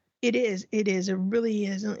there. It is. It really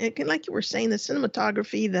is. And like you were saying, the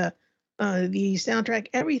cinematography, the soundtrack,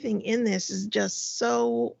 everything in this is just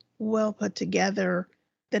so well put together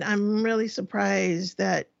that I'm really surprised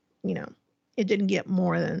that, it didn't get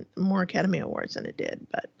more Academy Awards than it did.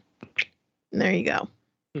 But there you go.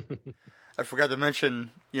 I forgot to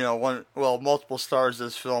mention, multiple stars of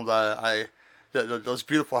this film that those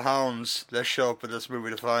beautiful hounds that show up in this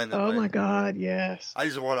movie to find them. Oh my God, yes. I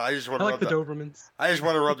just want to like the Dobermans. I just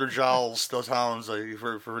want to rub their jowls, those hounds,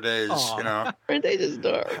 for days. Aww. Aren't they just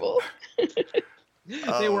adorable?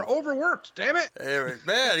 They were overworked, damn it.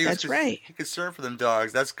 Man, that's right. He concerned for them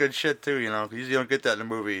dogs. That's good shit too, because you don't get that in a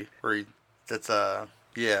movie where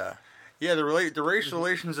yeah. The racial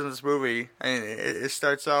relations in this movie, it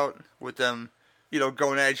starts out with them,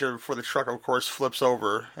 going at each other before the truck, of course, flips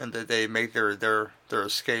over, and that they make their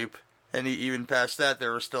escape. And even past that, they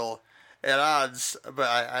were still at odds. But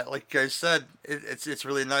I like I said, it's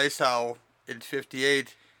really nice how in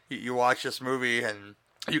 '58 you watch this movie and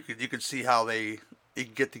you could see how they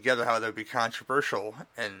get together, how they'd be controversial,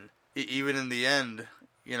 and even in the end,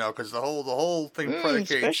 because the whole thing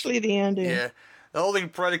predicates, especially the ending. Yeah, the whole thing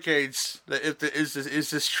predicates that is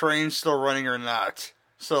this train still running or not.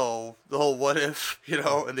 So the whole what if,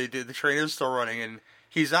 and the train is still running and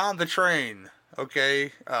he's on the train.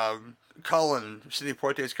 Okay, Cullen, Sidney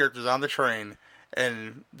Poitier's character, is on the train,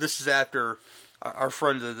 and this is after our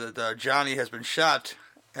friend the Johnny has been shot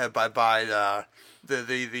by the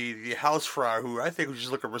housefrau, who I think was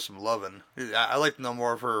just looking for some loving. I like to know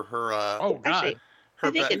more of her. Oh God. Actually, I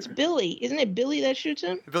think it's Billy. Isn't it Billy that shoots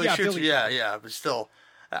him? Billy shoots him. Yeah. But still,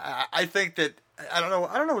 I think that I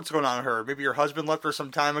don't know what's going on with her. Maybe her husband left her some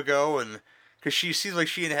time ago, and because she seems like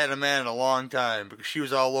she ain't had a man in a long time, because she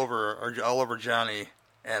was all over Johnny,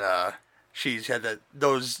 and she's had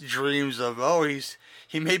those dreams of,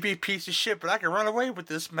 he may be a piece of shit, but I can run away with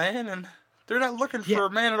this man, and they're not looking for a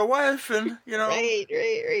man and a wife, and Right.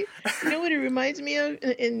 You know what it reminds me of?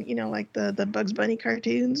 In like the Bugs Bunny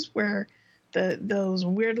cartoons where those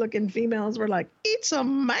weird looking females were like, "It's a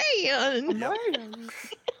man."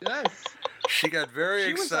 Yes. She got very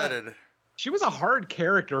excited. She was a hard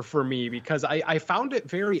character for me because I found it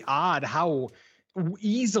very odd how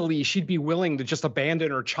easily she'd be willing to just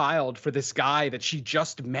abandon her child for this guy that she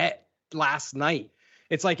just met last night.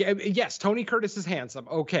 It's like, yes, Tony Curtis is handsome.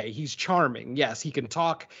 Okay, he's charming. Yes, he can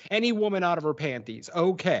talk any woman out of her panties.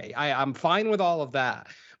 Okay, I'm fine with all of that.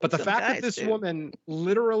 But the fact that this woman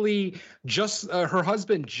literally her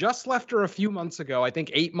husband just left her a few months ago, I think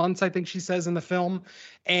 8 months, I think she says in the film.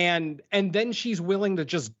 And then she's willing to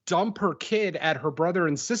just dump her kid at her brother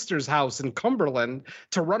and sister's house in Cumberland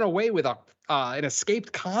to run away with an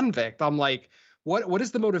escaped convict. I'm like, what is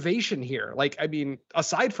the motivation here? Like, I mean,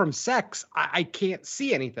 aside from sex, I can't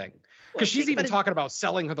see anything. Because she's even talking about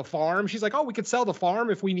selling her the farm. She's like, we could sell the farm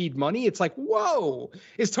if we need money. It's like, whoa,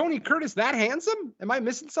 is Tony Curtis that handsome? Am I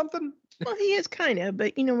missing something? Well, he is kind of,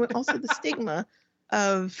 but also the stigma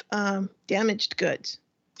of damaged goods.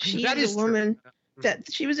 She was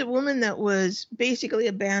a woman that was basically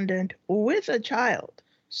abandoned with a child.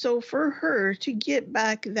 So for her to get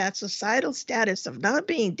back that societal status of not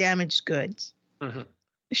being damaged goods,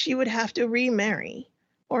 she would have to remarry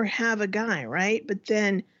or have a guy, right? But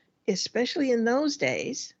then, especially in those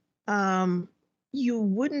days, you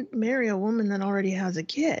wouldn't marry a woman that already has a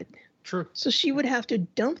kid. True. So she would have to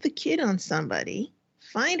dump the kid on somebody,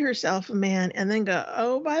 find herself a man, and then go,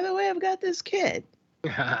 oh, by the way, I've got this kid.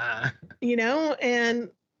 And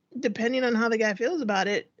depending on how the guy feels about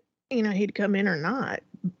it, he'd come in or not.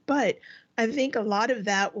 But I think a lot of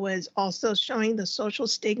that was also showing the social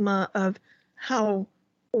stigma of how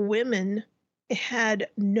women had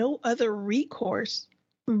no other recourse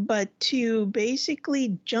but to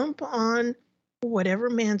basically jump on whatever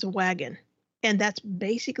man's wagon. And that's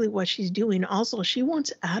basically what she's doing. Also, she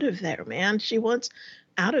wants out of there, man. She wants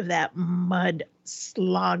out of that mud,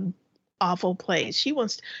 slog, awful place. She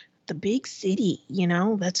wants the big city,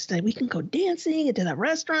 that's that we can go dancing into the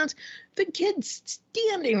restaurants. The kid's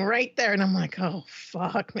standing right there. And I'm like, oh,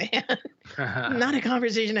 fuck, man. Not a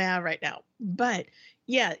conversation to have right now. But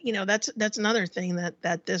yeah, that's another thing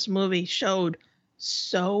that this movie showed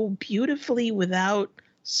so beautifully without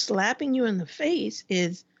slapping you in the face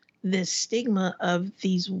is this stigma of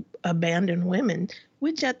these abandoned women,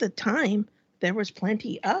 which at the time there was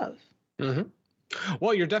plenty of. Mm-hmm.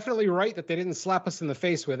 Well, you're definitely right that they didn't slap us in the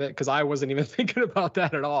face with it, because I wasn't even thinking about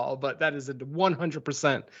that at all. But that is a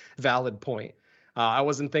 100% valid point. I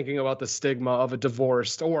wasn't thinking about the stigma of a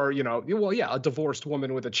divorced, or, a divorced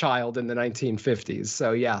woman with a child in the 1950s.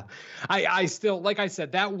 So, yeah, I still, like I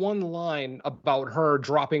said, that one line about her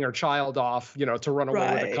dropping her child off, to run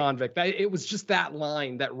away with a convict, it was just that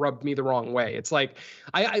line that rubbed me the wrong way. It's like,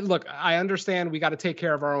 look, I understand we got to take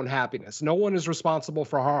care of our own happiness. No one is responsible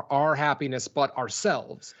for our happiness but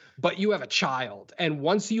ourselves. But you have a child. And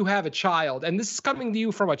once you have a child, and this is coming to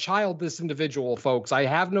you from a childless individual, folks. I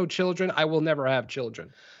have no children. I will never have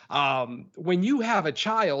children. When you have a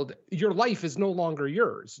child, your life is no longer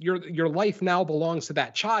yours. Your life now belongs to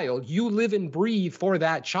that child. You live and breathe for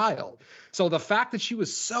that child. So the fact that she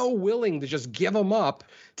was so willing to just give him up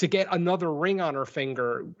to get another ring on her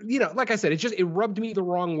finger, like I said, it rubbed me the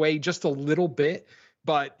wrong way just a little bit.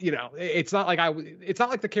 But it's not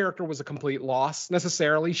like the character was a complete loss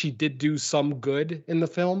necessarily. She did do some good in the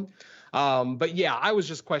film. But yeah, I was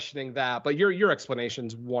just questioning that. But your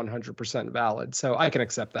explanation's 100% valid, so I can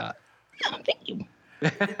accept that. Oh, thank you.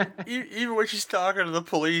 Even when she's talking to the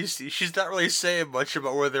police, she's not really saying much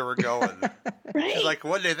about where they were going. Right. She's like,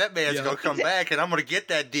 one day that man's gonna come back, and I'm gonna get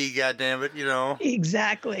that D. Goddammit,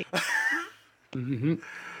 Exactly. Mm-hmm.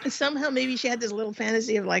 Somehow maybe she had this little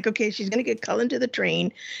fantasy of like, okay, she's going to get Cullen to the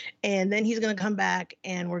train, and then he's going to come back,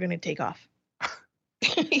 and we're going to take off.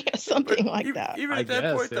 Something like that. Even at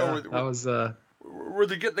that point, though, where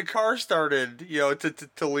they get the car started,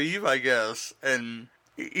 to leave, I guess, and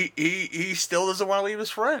he still doesn't want to leave his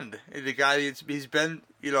friend. The guy he's been,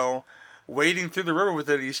 wading through the river with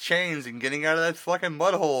these chains and getting out of that fucking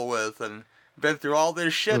mud hole with, and been through all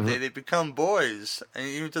this shit. Mm-hmm. They become boys, and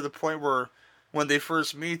even to the point where, when they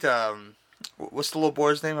first meet, what's the little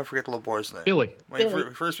boy's name? I forget the little boy's name. Billy. When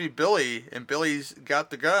you first meet Billy, and Billy's got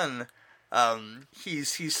the gun,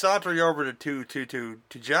 he's sauntering over to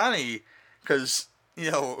Johnny, because,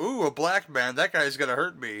 a black man, that guy's gonna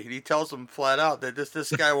hurt me. And he tells him flat out that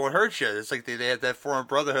this guy won't hurt you. It's like they have that form of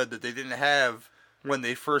brotherhood that they didn't have when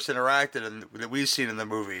they first interacted, and that we've seen in the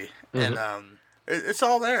movie. Mm-hmm. And it's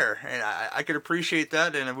all there, and I could appreciate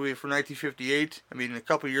that in a movie from 1958. I mean, a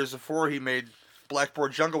couple of years before, he made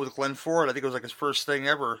Blackboard Jungle with Glenn Ford. I think it was like his first thing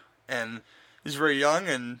ever, and he's very young,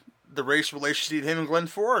 and the race relationship between him and Glenn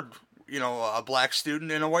Ford, a black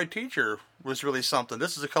student and a white teacher, was really something.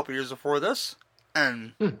 This is a couple of years before this,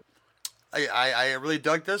 and I really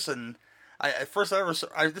dug this, and this first time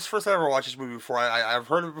I ever watched this movie before. I've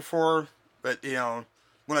heard of it before, but one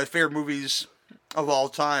of my favorite movies of all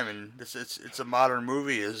time, and it's a modern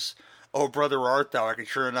movie, is Oh Brother Where Art Thou. I could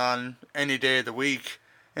turn it on any day of the week,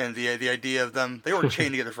 and the idea of them, they were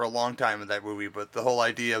chained together for a long time in that movie, but the whole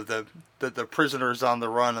idea of the prisoners on the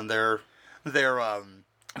run and their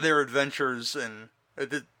adventures, and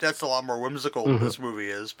that's a lot more whimsical than this movie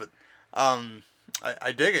is, but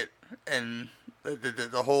I dig it, and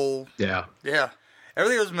the whole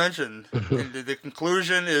everything was mentioned, and the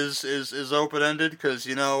conclusion is open ended, because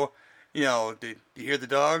do you hear the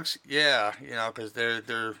dogs? Yeah, because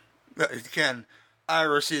they're again.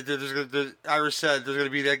 Iris said there's going to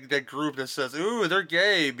be that group that says, ooh, they're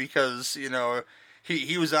gay because,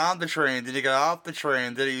 he was on the train, then he got off the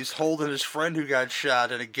train, then he was holding his friend who got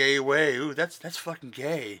shot in a gay way. Ooh, that's fucking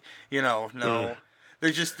gay. No.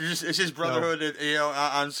 It's just brotherhood,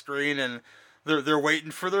 on screen, and they're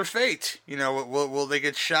waiting for their fate. Will they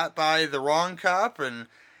get shot by the wrong cop? And,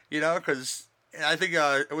 because I think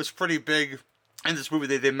it was pretty big in this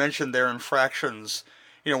movie. They mentioned their infractions,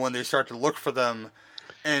 when they start to look for them.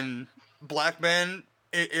 And black men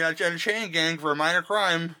in a chain gang for a minor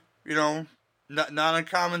crime, not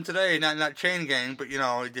uncommon today. Not chain gang, but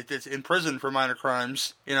it's in prison for minor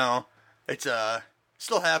crimes. It's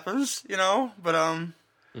still happens. But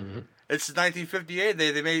it's 1958.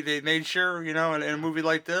 They made sure, in a movie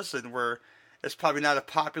like this, and where it's probably not a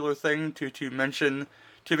popular thing to mention,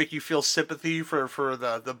 to make you feel sympathy for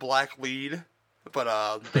the black lead,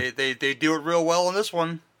 but they do it real well in this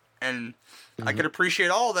one, and I can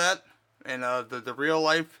appreciate all that, and the real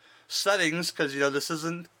life settings, because this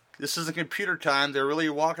isn't computer time. They're really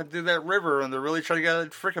walking through that river, and they're really trying to get out of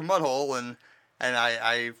that freaking mud hole, and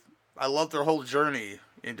I love their whole journey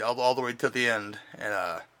all the way to the end,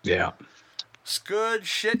 and yeah, it's good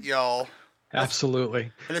shit, y'all.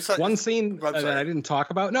 Absolutely. And it's like, one scene that I didn't talk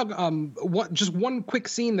about. No, just one quick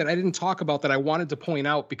scene that I didn't talk about that I wanted to point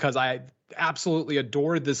out because I absolutely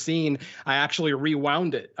adored the scene. I actually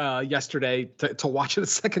rewound it yesterday to watch it a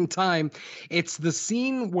second time. It's the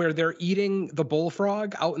scene where they're eating the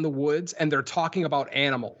bullfrog out in the woods and they're talking about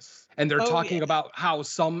animals. And they're talking about how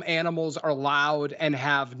some animals are loud and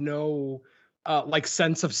have no like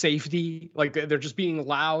sense of safety, like they're just being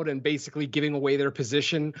loud and basically giving away their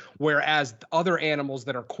position, whereas other animals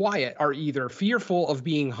that are quiet are either fearful of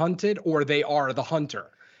being hunted or they are the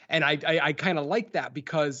hunter. And I kind of like that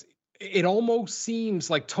because it almost seems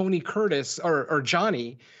like Tony Curtis or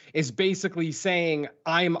Johnny is basically saying,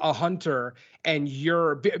 I'm a hunter and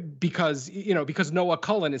you're, because Noah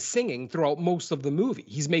Cullen is singing throughout most of the movie.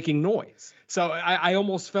 He's making noise. So I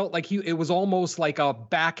almost felt like it was almost like a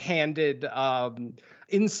backhanded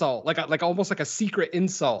insult, like almost like a secret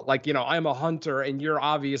insult. Like, I'm a hunter and you're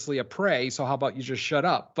obviously a prey. So how about you just shut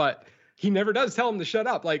up? But he never does tell him to shut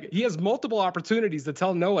up. Like, he has multiple opportunities to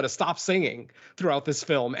tell Noah to stop singing throughout this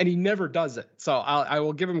film, and he never does it. So I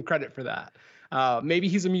will give him credit for that. Maybe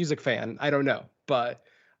he's a music fan. I don't know. But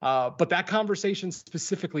that conversation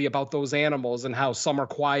specifically about those animals and how some are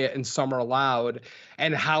quiet and some are loud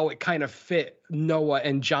and how it kind of fit Noah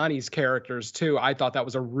and Johnny's characters too. I thought that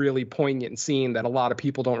was a really poignant scene that a lot of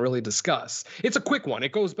people don't really discuss. It's a quick one.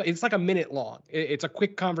 It's like a minute long. It's a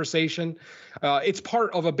quick conversation. It's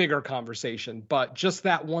part of a bigger conversation, but just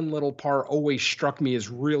that one little part always struck me as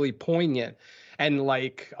really poignant. And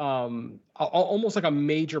like almost like a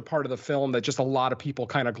major part of the film that just a lot of people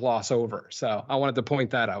kind of gloss over. So I wanted to point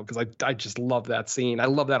that out because I just love that scene. I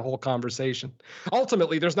love that whole conversation.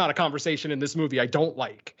 Ultimately, there's not a conversation in this movie I don't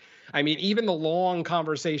like. I mean, even the long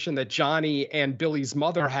conversation that Johnny and Billy's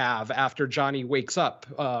mother have after Johnny wakes up,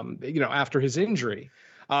 after his injury.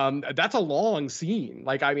 That's a long scene.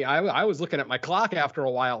 Like, I mean, I was looking at my clock after a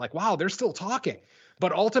while, like, wow, they're still talking.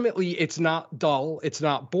 But ultimately, it's not dull. It's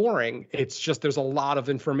not boring. It's just there's a lot of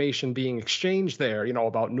information being exchanged there,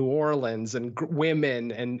 about New Orleans and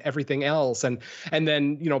women and everything else. And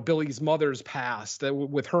then, Billy's mother's past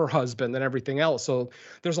with her husband and everything else. So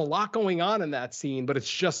there's a lot going on in that scene, but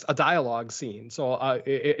it's just a dialogue scene. So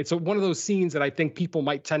it's one of those scenes that I think people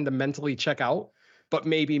might tend to mentally check out, but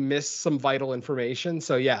maybe miss some vital information.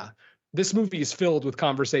 So, yeah. This movie is filled with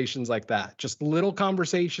conversations like that, just little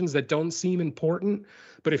conversations that don't seem important.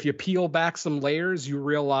 But if you peel back some layers, you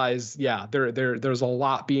realize, yeah, there's a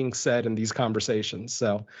lot being said in these conversations.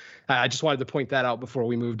 So I just wanted to point that out before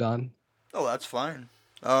we moved on. Oh, that's fine.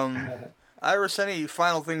 Iris, any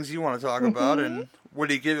final things you want to talk about? And what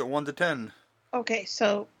do you give it 1 to 10? Okay,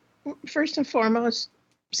 so first and foremost,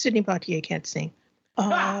 Sidney Poitier can't sing.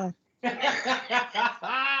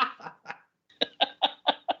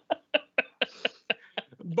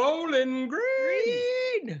 Bowling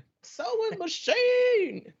Green, sewing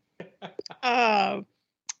machine.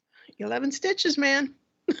 11 stitches, man.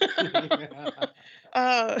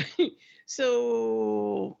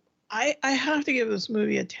 So I have to give this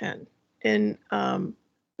movie a 10. And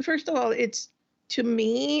first of all, to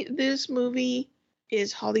me, this movie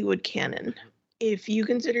is Hollywood canon. If you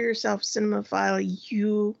consider yourself a cinemaphile,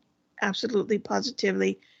 you absolutely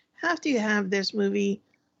positively have to have this movie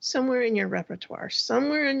somewhere in your repertoire,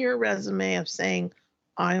 somewhere in your resume of saying,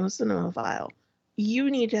 I'm a cinemaphile. You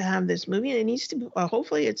need to have this movie, and it needs to,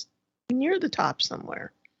 hopefully it's near the top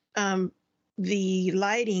somewhere. The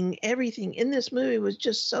lighting, everything in this movie was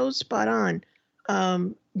just so spot on.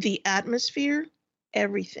 The atmosphere,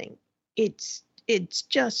 everything. It's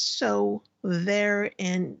just so there,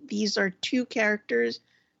 and these are two characters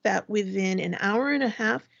that within an hour and a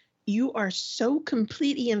half, you are so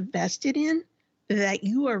completely invested in that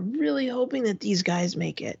you are really hoping that these guys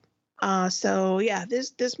make it. So yeah,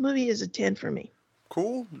 this movie is a 10 for me.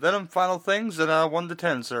 Cool. Then final things and 1 to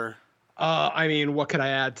 10, sir. I mean, what can I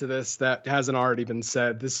add to this that hasn't already been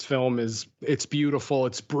said? This film it's beautiful,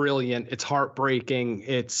 it's brilliant, it's heartbreaking,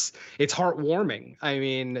 it's heartwarming. I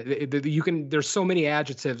mean, there's so many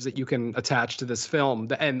adjectives that you can attach to this film,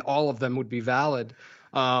 and all of them would be valid.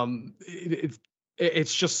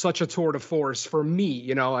 It's just such a tour de force for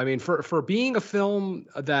me, I mean, for being a film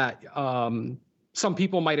that some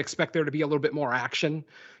people might expect there to be a little bit more action,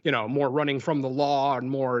 more running from the law and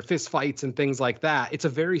more fist fights and things like that. It's a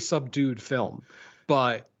very subdued film,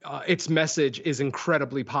 but its message is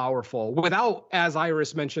incredibly powerful without, as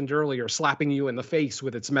Iris mentioned earlier, slapping you in the face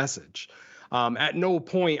with its message. At no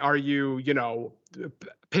point are you,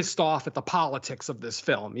 pissed off at the politics of this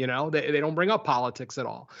film. They don't bring up politics at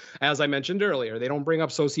all. As I mentioned earlier, they don't bring up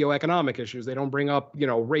socioeconomic issues. They don't bring up,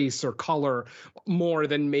 race or color more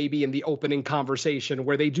than maybe in the opening conversation,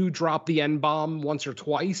 where they do drop the N-bomb once or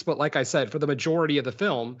twice. But like I said, for the majority of the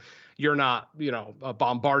film, you're not,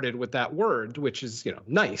 bombarded with that word, which is,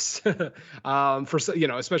 nice.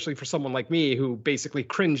 Especially for someone like me who basically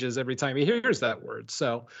cringes every time he hears that word.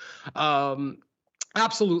 So,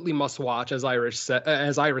 absolutely must watch, as Iris said.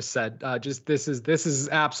 This is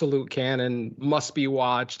absolute canon, must be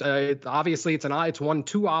watched. Obviously, it's won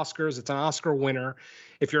 2 Oscars. It's an Oscar winner.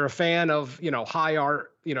 If you're a fan of high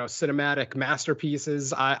art, cinematic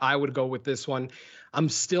masterpieces, I would go with this one. I'm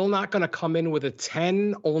still not going to come in with a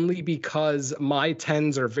 10, only because my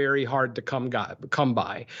 10s are very hard to come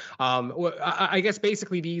by. I guess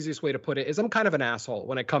basically the easiest way to put it is I'm kind of an asshole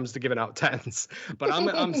when it comes to giving out 10s, but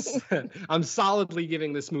I'm solidly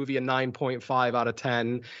giving this movie a 9.5 out of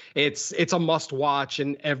 10. It's a must watch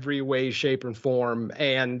in every way, shape, and form.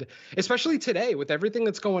 And especially today, with everything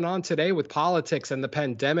that's going on today with politics and the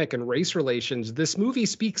pandemic and race relations, this movie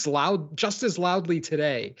speaks just as loudly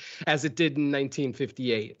today as it did in 1958.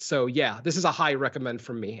 So yeah, this is a high recommend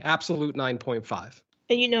from me. Absolute 9.5.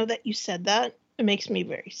 And that you said that, it makes me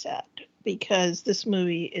very sad, because this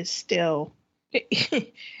movie is still,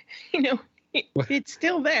 it's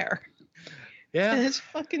still there. Yeah. And it's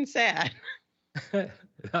fucking sad.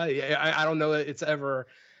 I don't know that it's ever.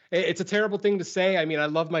 It's a terrible thing to say. I mean, I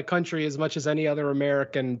love my country as much as any other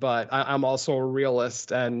American, but I'm also a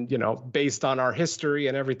realist. And, based on our history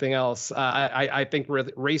and everything else, I think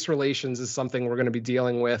race relations is something we're going to be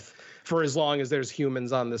dealing with for as long as there's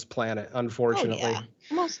humans on this planet, unfortunately. Oh, yeah,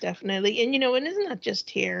 most definitely. And, and it's not just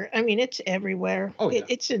here. I mean, it's everywhere. Oh, yeah.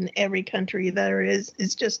 It's in every country there is.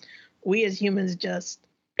 It's just, we as humans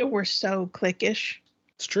we're so cliquish.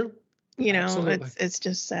 It's true. Absolutely. It's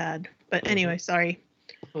just sad. But anyway, sorry.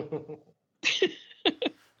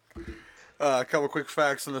 A couple quick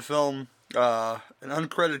facts on the film. An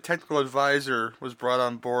uncredited technical advisor was brought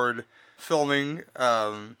on board filming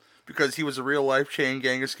because he was a real-life chain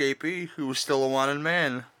gang escapee who was still a wanted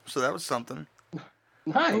man. So that was something.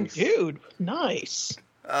 Nice. Oh, dude, nice.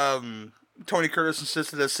 Tony Curtis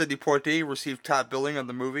insisted that Sidney Poitier received top billing on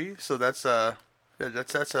the movie, so that's a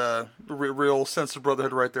real sense of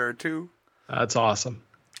brotherhood right there too. That's awesome.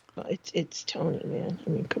 It's Tony, man. I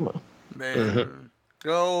mean, come on. Man. Mm-hmm.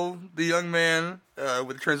 Oh, the young man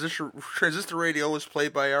with the transistor radio was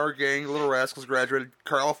played by our gang, Little Rascals graduated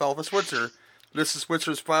Carl Alfalfa Switzer. This is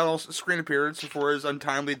Switzer's final screen appearance before his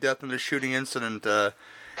untimely death in the shooting incident.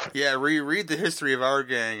 Read the history of our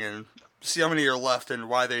gang and see how many are left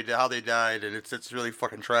and how they died, and it's really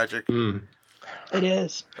fucking tragic. Mm. It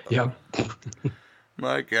is. Yeah.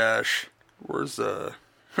 My gosh. Where's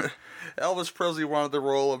Elvis Presley wanted the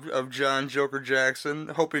role of John Joker Jackson,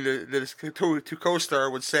 hoping to co-star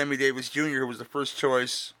with Sammy Davis Jr., who was the first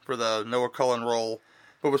choice for the Noah Cullen role,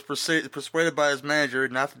 but was persuaded by his manager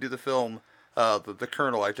not to do the film. The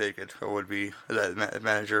Colonel, I take it, would be that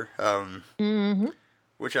manager.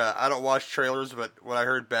 Which I don't watch trailers, but when I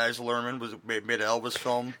heard Baz Luhrmann made an Elvis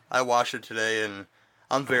film, I watched it today, and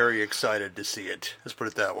I'm very excited to see it. Let's put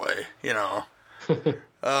it that way,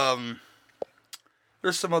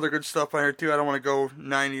 There's some other good stuff on here, too. I don't want to go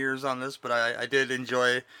 9 years on this, but I did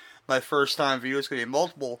enjoy my first-time view. It's going to be a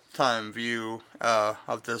multiple-time view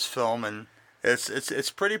of this film, and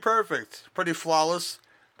it's pretty perfect, pretty flawless.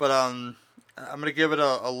 But I'm going to give it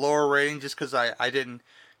a lower rating just because I didn't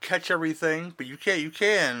catch everything. But you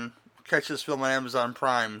can catch this film on Amazon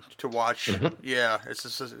Prime to watch. Mm-hmm. Yeah,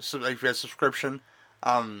 if you have a subscription.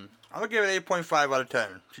 I'm going to give it 8.5 out of 10,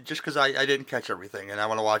 just because I didn't catch everything, and I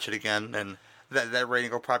want to watch it again, and that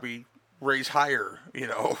rating will probably raise higher,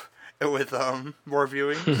 with more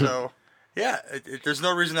viewing. So, yeah, there's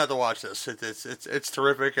no reason not to watch this. It's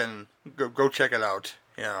terrific, and go check it out.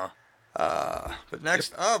 But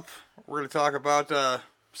next up, we're going to talk about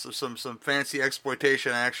some fancy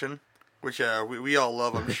exploitation action, which we all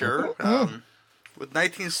love, I'm sure. With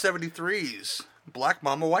 1973's Black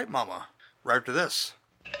Mama, White Mama. Right after this.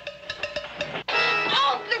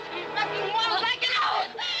 Oh, this fucking wall, back it out!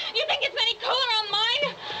 You think it's any cooler on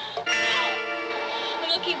mine? I'm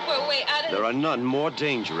looking for a way out of There are none more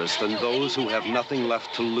dangerous than those who have nothing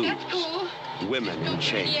left to lose. That's cool. Women in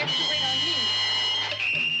chains. The extra weight on me.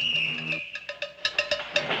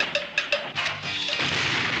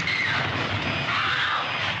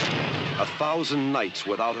 A thousand nights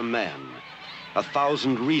without a man.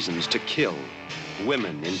 1,000 reasons to kill.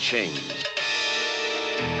 Women in chains.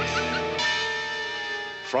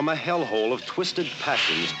 From a hellhole of twisted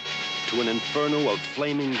passions to an inferno of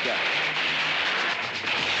flaming death.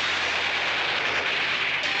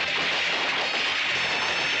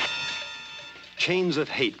 Chains of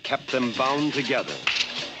hate kept them bound together.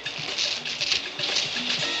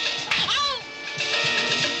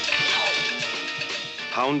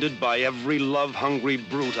 Hounded by every love-hungry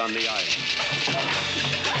brute on the island.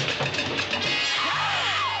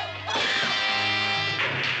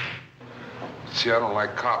 See, I don't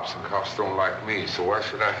like cops, and cops don't like me, so why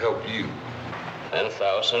should I help you?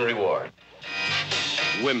 10,000 reward.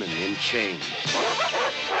 Women in chains.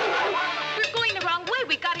 We're going the wrong way.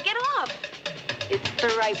 We gotta get off. It's the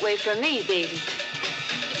right way for me, baby.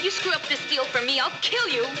 If you screw up this deal for me, I'll kill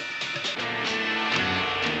you.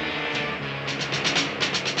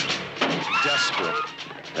 Desperate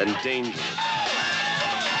and dangerous.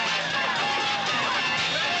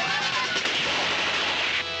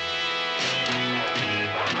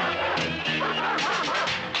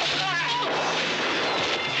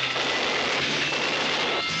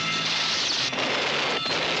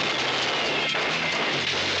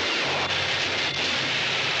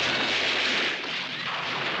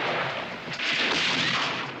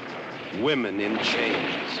 Women in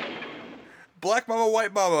chains. Black Mama,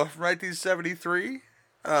 White Mama, from 1973.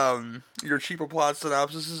 Your cheaper plot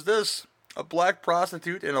synopsis is this. A black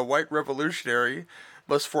prostitute and a white revolutionary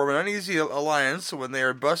must form an uneasy alliance when they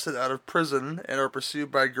are busted out of prison and are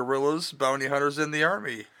pursued by guerrillas, bounty hunters, and the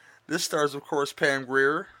army. This stars, of course, Pam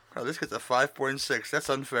Grier. Oh, this gets a 5.6. That's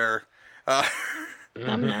unfair.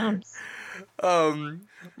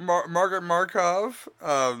 Margaret Markov,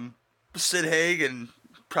 Sid Haig, and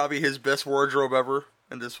probably his best wardrobe ever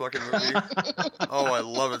in this fucking movie. Oh, I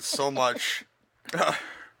love it so much.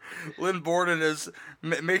 Lynn Borden is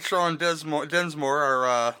Matron Densmore,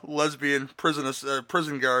 our lesbian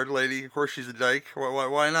prison guard lady. Of course, she's a dyke.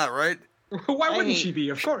 Why not, right? Why wouldn't she be?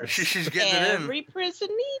 Of course. She's getting it in. Every prison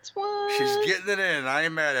needs one. She's getting it in. I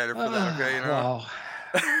ain't mad at her for that, okay? You know?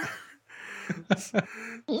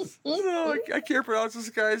 Wow. No, I can't pronounce this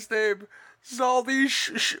guy's name.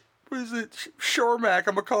 Zaldi what is it? Shormack.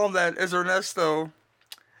 I'm going to call him that as Ernesto.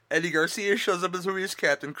 Eddie Garcia shows up in this movie as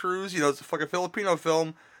Captain Cruz. You know, it's a fucking Filipino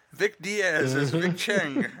film. Vic Diaz as Vic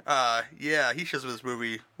Cheng. Yeah, he shows up in this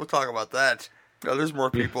movie. We'll talk about that. There's more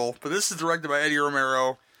people. But this is directed by Eddie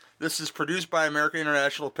Romero. This is produced by American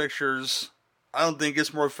International Pictures. I don't think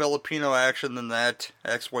it's more Filipino action than that.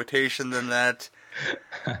 Exploitation than that.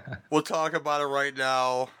 We'll talk about it right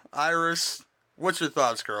now. Iris, what's your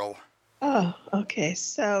thoughts, girl? Oh, okay.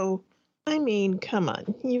 So, I mean, come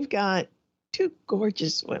on. You've got two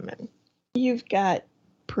gorgeous women. You've got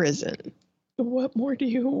prison. What more do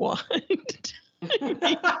you want?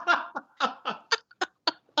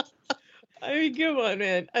 I mean, come on,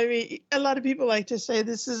 man. I mean, a lot of people like to say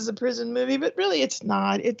this is a prison movie, but really it's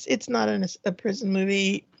not. It's not a prison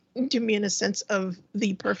movie to me in a sense of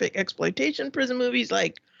the perfect exploitation prison movies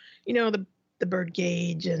like, you know, the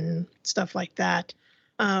Birdcage and stuff like that.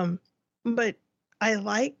 But I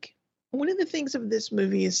like, one of the things of this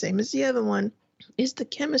movie is same as the other one, is the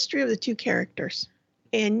chemistry of the two characters.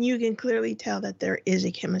 And you can clearly tell that there is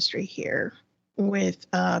a chemistry here with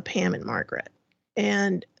Pam and Margaret.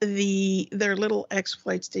 And their little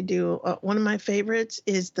exploits they do. One of my favorites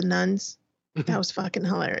is the nuns. That was fucking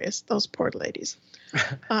hilarious. Those poor ladies.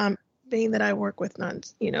 Being that I work with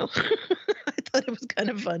nuns, you know, I thought it was kind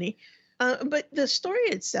of funny. But the story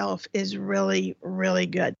itself is really, really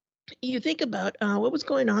good. You think about what was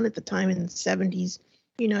going on at the time in the 70s.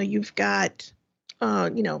 You know, you've got,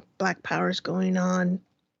 Black Power's going on.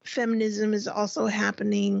 Feminism is also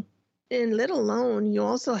happening. And let alone, you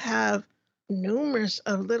also have numerous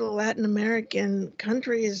of little Latin American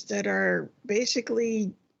countries that are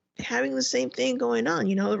basically having the same thing going on,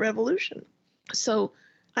 you know, the revolution. So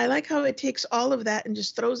I like how it takes all of that and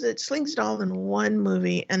just slings it all in one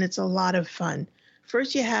movie, and it's a lot of fun.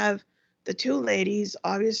 First, you have the two ladies,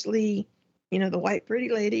 obviously, you know, the white pretty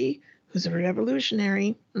lady who's a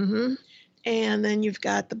revolutionary, and then you've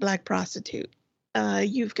got the black prostitute.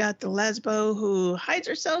 You've got the lesbo who hides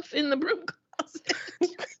herself in the broom closet.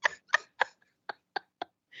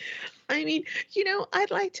 I mean, you know,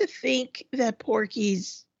 I'd like to think that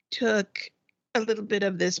Porky's took a little bit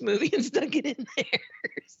of this movie and stuck it in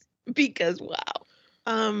theirs because, wow.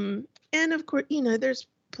 And of course, you know, there's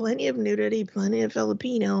plenty of nudity, plenty of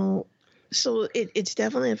Filipino. So it's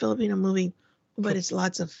definitely a Filipino movie, but it's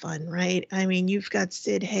lots of fun, right? I mean, you've got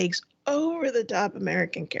Sid Haig's over-the-top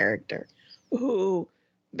American character who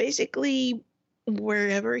basically,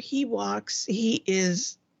 wherever he walks, he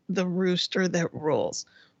is the rooster that rules.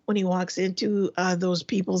 When he walks into those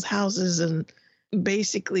people's houses and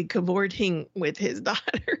basically cavorting with his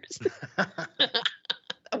daughters.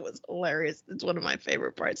 That was hilarious. It's one of my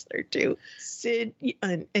favorite parts there too. Sid,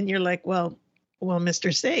 and you're like, well,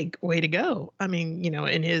 Mr. Sig, way to go. I mean,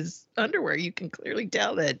 in his underwear, you can clearly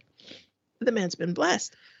tell that the man's been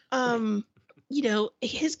blessed.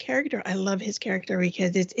 His character, I love his character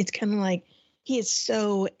because it's kind of like he is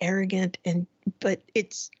so arrogant, but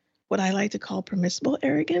it's what I like to call permissible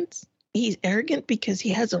arrogance. He's arrogant because he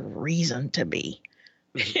has a reason to be.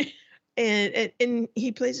 And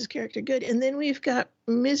he plays his character good. And then we've got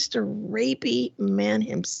Mr. Rapey Man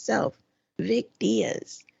himself, Vic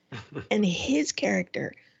Diaz, and his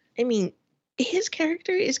character. I mean, his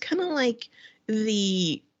character is kind of like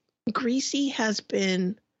the Greasy has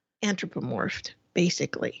been anthropomorphed,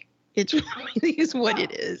 basically. It's really is what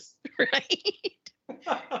it is, right?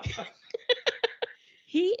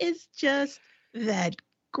 He is just that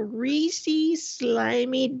greasy,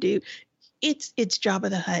 slimy dude. It's Jabba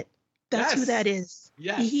the Hutt. That's who that is.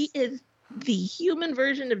 Yes. He is the human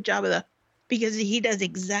version of Jabba the Hutt because he does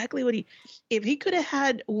exactly what if he could have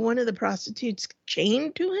had one of the prostitutes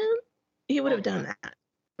chained to him, he would have done that,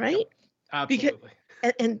 right? Yep.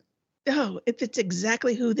 Absolutely. It's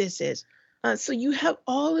exactly who this is. So you have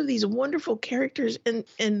all of these wonderful characters and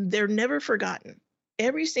they're never forgotten.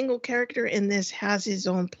 Every single character in this has his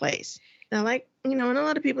own place. Now, and a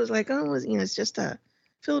lot of people is like, oh, it's just a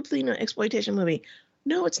Filipino exploitation movie.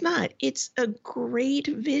 No, it's not. It's a great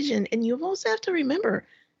vision. And you also have to remember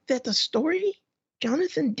that the story,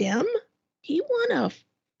 Jonathan Demme, he won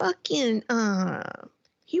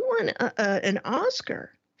an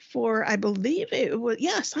Oscar for, I believe it was,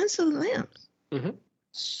 Silence of the Lambs. Mm-hmm.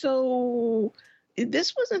 So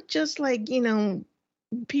this wasn't just like,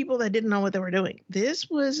 people that didn't know what they were doing. This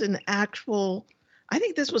was I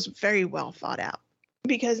think this was very well thought out.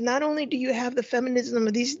 Because not only do you have the feminism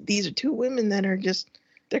of these are two women that are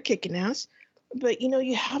they're kicking ass, but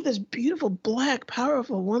you have this beautiful black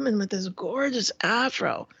powerful woman with this gorgeous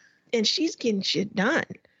afro, and she's getting shit done,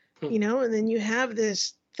 and then you have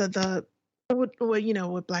this what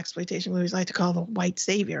blaxploitation movies like to call the white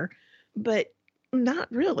savior, but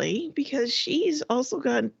not really, because she's also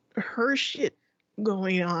got her shit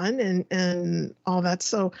going on and all that.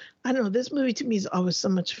 So I don't know. This movie to me is always so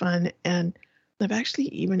much fun, and I've actually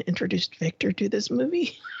even introduced Victor to this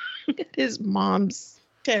movie, his mom's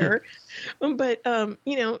terror. But,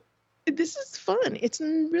 this is fun. It's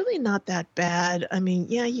really not that bad. I mean,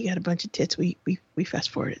 yeah, you got a bunch of tits. We fast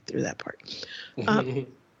forwarded through that part.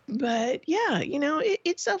 But yeah,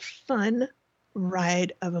 it's a fun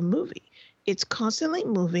ride of a movie. It's constantly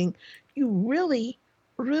moving. You really,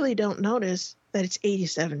 really don't notice that it's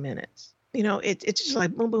 87 minutes. It's just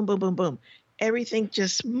like boom, boom, boom, boom, boom. Everything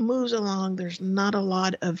just moves along. There's not a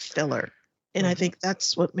lot of filler. And I think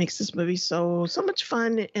that's what makes this movie so much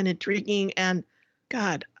fun and intriguing. And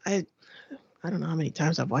God, I don't know how many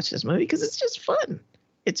times I've watched this movie because it's just fun.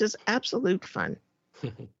 It's just absolute fun.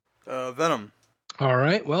 Venom. All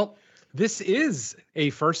right. Well, this is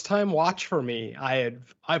a first-time watch for me.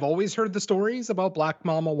 I've always heard the stories about Black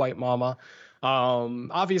Mama, White Mama.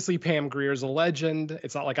 Obviously Pam Grier's a legend.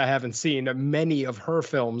 It's not like I haven't seen many of her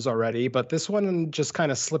films already, but this one just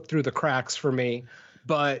kind of slipped through the cracks for me.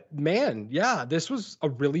 But man, yeah, this was a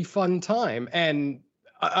really fun time. And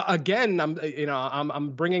again, I'm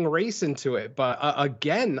bringing race into it, but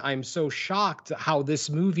again, I'm so shocked how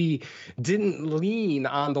this movie didn't lean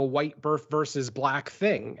on the white versus black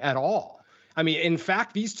thing at all. I mean, in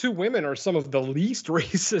fact, these two women are some of the least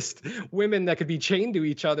racist women that could be chained to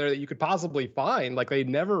each other that you could possibly find. Like, they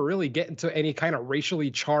never really get into any kind of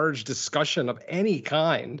racially charged discussion of any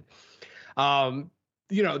kind.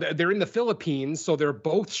 They're in the Philippines, so they're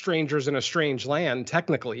both strangers in a strange land,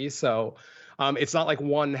 technically. So it's not like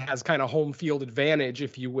one has kind of home field advantage,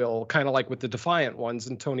 if you will, kind of like with the Defiant ones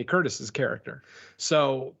and Tony Curtis's character.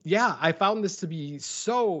 So, yeah, I found this to be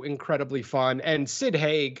so incredibly fun. And Sid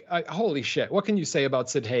Haig, holy shit, what can you say about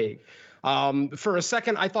Sid Haig? For a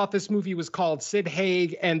second, I thought this movie was called Sid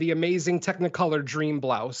Haig and the Amazing Technicolor Dream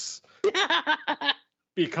Blouse.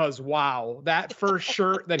 Because, wow, that first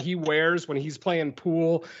shirt that he wears when he's playing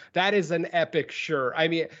pool, that is an epic shirt. I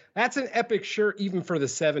mean, that's an epic shirt even for the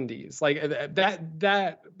 70s. Like,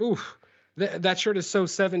 that shirt is so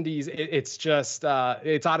 70s. It's just,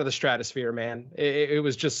 it's out of the stratosphere, man. It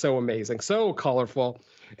was just so amazing, so colorful.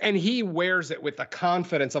 And he wears it with the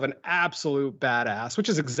confidence of an absolute badass, which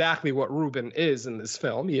is exactly what Ruben is in this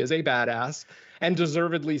film. He is a badass, and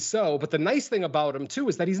deservedly so. But the nice thing about him, too,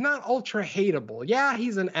 is that he's not ultra hateable. Yeah,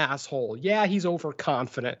 he's an asshole. Yeah, he's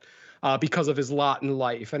overconfident. because of his lot in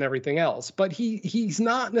life and everything else. But he's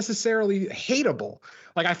not necessarily hateable.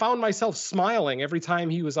 Like, I found myself smiling every time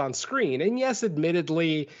he was on screen. And yes,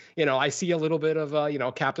 admittedly, I see a little bit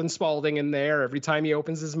of, Captain Spaulding in there every time he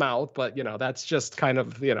opens his mouth. But, that's just kind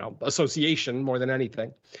of, association more than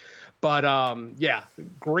anything. But, yeah,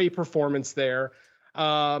 great performance there.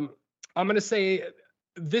 I'm going to say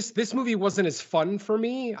this movie wasn't as fun for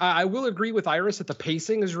me. I will agree with Iris that the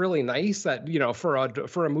pacing is really nice. That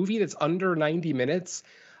for a movie that's under 90 minutes,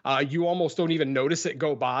 you almost don't even notice it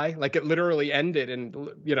go by. Like, it literally ended, and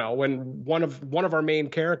when one of our main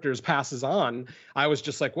characters passes on, I was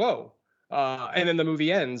just like, whoa. And then the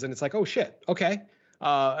movie ends, and it's like, oh shit, okay.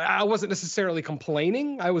 I wasn't necessarily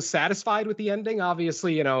complaining. I was satisfied with the ending.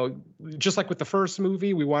 Obviously, just like with the first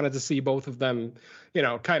movie, we wanted to see both of them,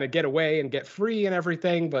 kind of get away and get free and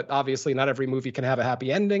everything. But obviously, not every movie can have a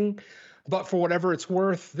happy ending. But for whatever it's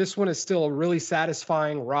worth, this one is still a really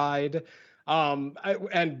satisfying ride.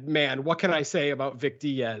 And man, what can I say about Vic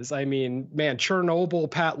Diaz? I mean, man, Chernobyl,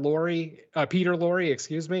 Peter Lorre,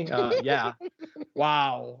 excuse me. Yeah.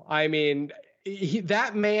 Wow. I mean,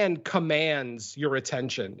 that man commands your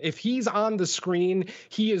attention. If he's on the screen,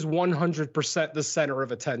 he is 100% the center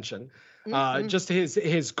of attention. Just his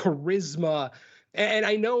charisma. And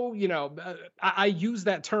I know, I use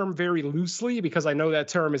that term very loosely because I know that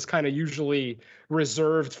term is kind of usually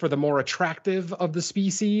reserved for the more attractive of the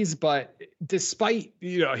species. But despite,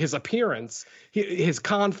 his appearance, his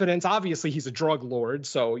confidence, obviously he's a drug lord.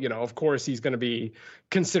 So, of course, he's going to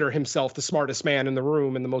consider himself the smartest man in the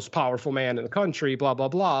room and the most powerful man in the country, blah, blah,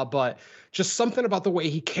 blah. But just something about the way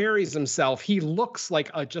he carries himself. He looks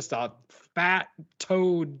like just a fat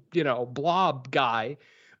toad, blob guy,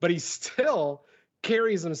 but he's still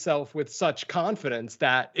carries himself with such confidence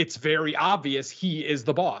that it's very obvious he is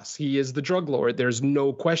the boss. He is the drug lord. There's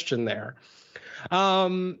no question there.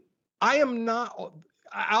 I'll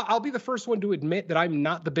be the first one to admit that I'm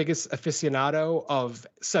not the biggest aficionado of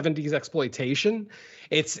 70s exploitation.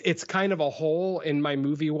 It's kind of a hole in my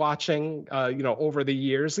movie watching, over the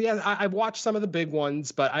years. Yeah, I've watched some of the big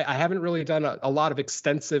ones, but I haven't really done a lot of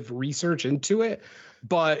extensive research into it.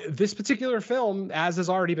 But this particular film, as has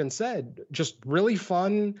already been said, just really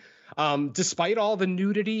fun. Despite all the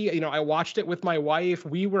nudity, I watched it with my wife.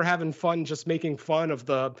 We were having fun just making fun of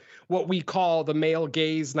what we call the male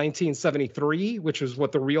gaze 1973, which is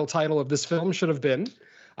what the real title of this film should have been.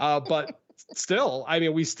 But still, I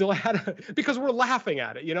mean, we still because we're laughing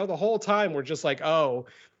at it, the whole time. We're just like, oh,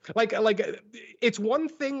 like it's one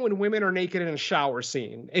thing when women are naked in a shower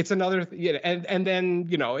scene. It's another, and then,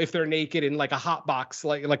 if they're naked in like a hot box,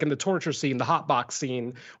 like in the torture scene, the hot box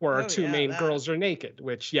scene where our two main girls are naked,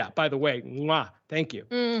 which, yeah, by the way, mwah, thank you.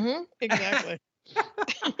 Mm-hmm, exactly.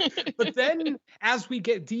 But then as we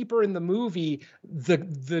get deeper in the movie,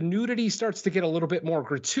 the nudity starts to get a little bit more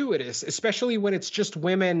gratuitous, especially when it's just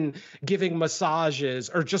women giving massages,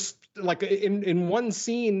 or just like in one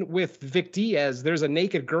scene with Vic Diaz, there's a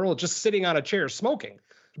naked girl just sitting on a chair smoking.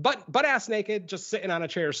 Butt ass naked, just sitting on a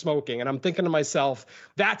chair smoking. And I'm thinking to myself,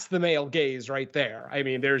 that's the male gaze right there. I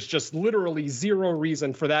mean, there's just literally zero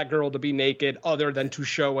reason for that girl to be naked other than to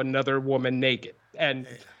show another woman naked. And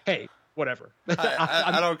hey, whatever.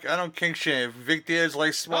 I don't kink shame. Vic Diaz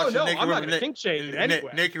likes watching naked women.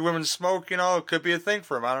 Naked women smoke. It could be a thing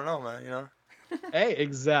for him. I don't know, man. Hey,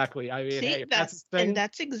 exactly. I mean, see, hey,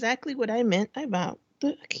 that's exactly what I meant about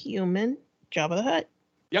the human Jabba the Hutt.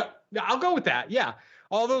 Yep, I'll go with that. Yeah,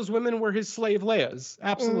 all those women were his slave Leias.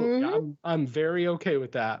 Absolutely, I'm very okay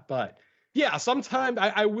with that. But yeah, sometimes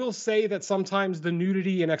I will say that sometimes the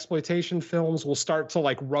nudity in exploitation films will start to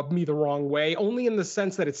like rub me the wrong way, only in the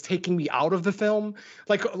sense that it's taking me out of the film.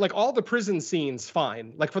 Like all the prison scenes,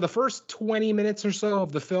 fine. Like for the first 20 minutes or so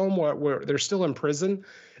of the film where they're still in prison,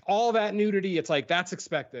 all that nudity, it's like, that's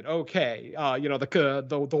expected. Okay.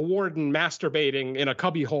 The warden masturbating in a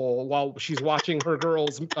cubbyhole while she's watching her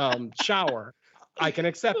girls shower. I can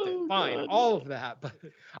accept it. Fine. God. All of that.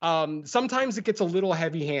 But sometimes it gets a little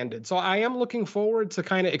heavy-handed. So I am looking forward to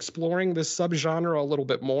kind of exploring this subgenre a little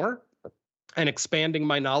bit more and expanding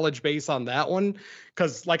my knowledge base on that one.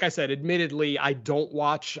 Because like I said, admittedly, I've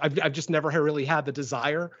just never really had the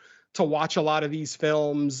desire to watch a lot of these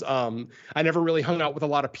films. I never really hung out with a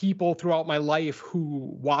lot of people throughout my life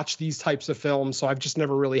who watch these types of films. So I've just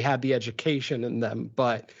never really had the education in them.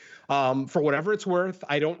 But for whatever it's worth,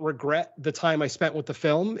 I don't regret the time I spent with the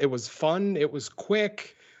film. It was fun. It was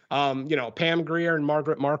quick. Pam Grier and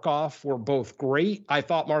Margaret Markoff were both great. I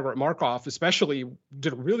thought Margaret Markoff especially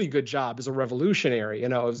did a really good job as a revolutionary,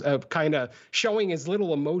 of kind of showing as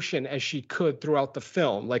little emotion as she could throughout the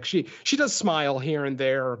film. Like she does smile here and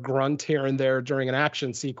there or grunt here and there during an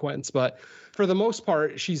action sequence, but for the most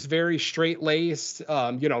part, she's very straight-laced,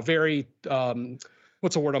 very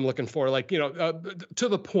what's the word I'm looking for? Like, to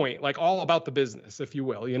the point, like all about the business, if you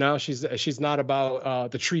will. She's not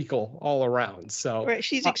about the treacle all around. So right,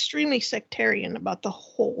 she's extremely sectarian about the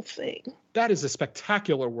whole thing. That is a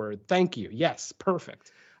spectacular word. Thank you. Yes,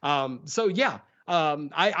 perfect. I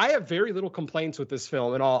have very little complaints with this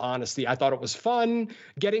film, in all honesty. I thought it was fun.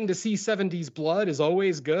 Getting to see 70s blood is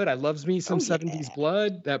always good. I loves me some 70s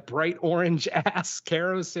blood. That bright orange ass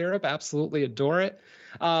Caro syrup, absolutely adore it.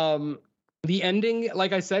 The ending,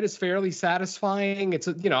 like I said, is fairly satisfying. It's,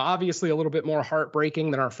 obviously a little bit more heartbreaking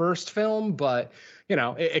than our first film, but,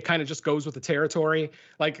 it kind of just goes with the territory.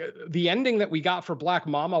 Like the ending that we got for Black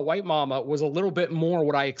Mama, White Mama was a little bit more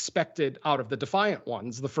what I expected out of the Defiant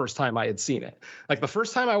ones the first time I had seen it. Like the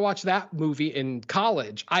first time I watched that movie in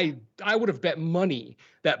college, I would have bet money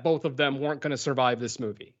that both of them weren't going to survive this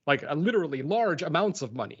movie. Like literally large amounts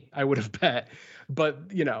of money I would have bet. But,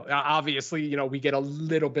 obviously, we get a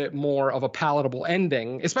little bit more of a palatable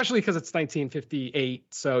ending, especially because it's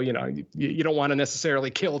 1958. So, you don't want to necessarily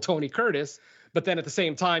kill Tony Curtis. But then at the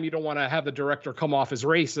same time, you don't want to have the director come off as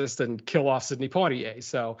racist and kill off Sidney Poitier.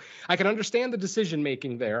 So I can understand the decision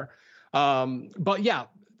making there. But yeah,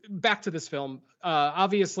 back to this film.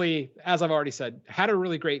 Obviously, as I've already said, had a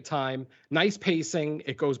really great time. Nice pacing.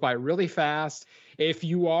 It goes by really fast. If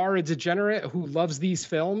you are a degenerate who loves these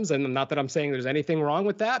films, and not that I'm saying there's anything wrong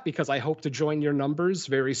with that, because I hope to join your numbers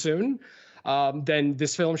very soon, then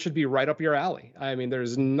this film should be right up your alley. I mean,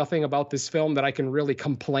 there's nothing about this film that I can really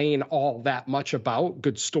complain all that much about.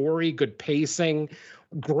 Good story, good pacing,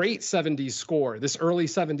 great 70s score. This early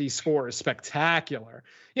 70s score is spectacular.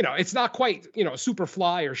 It's not quite,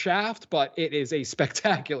 Superfly or Shaft, but it is a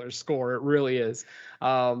spectacular score. It really is.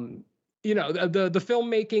 The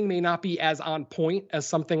filmmaking may not be as on point as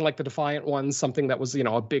something like the Defiant ones, something that was,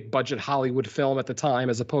 a big budget Hollywood film at the time,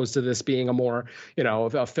 as opposed to this being a more,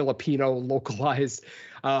 a Filipino localized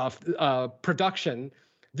production.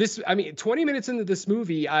 20 minutes into this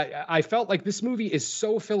movie, I felt like this movie is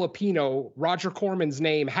so Filipino, Roger Corman's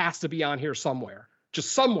name has to be on here somewhere.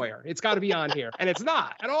 Just somewhere. It's got to be on here. And it's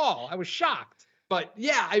not at all. I was shocked. But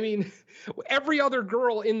yeah, every other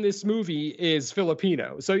girl in this movie is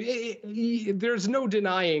Filipino. So there's no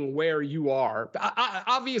denying where you are.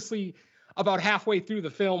 Obviously, about halfway through the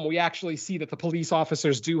film, we actually see that the police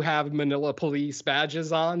officers do have Manila police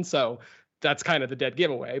badges on. So that's kind of the dead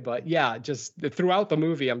giveaway. But yeah, just throughout the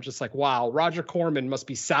movie, I'm just like, wow, Roger Corman must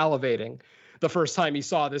be salivating the first time he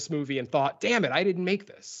saw this movie and thought, damn it, I didn't make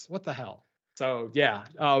this. What the hell? So yeah,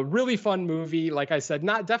 really fun movie. Like I said,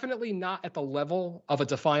 definitely not at the level of a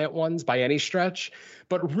Defiant ones by any stretch,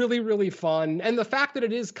 but really, really fun. And the fact that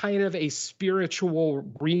it is kind of a spiritual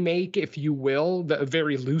remake, if you will,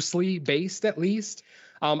 very loosely based at least,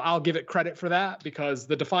 I'll give it credit for that, because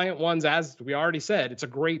the Defiant ones, as we already said, it's a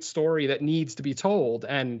great story that needs to be told.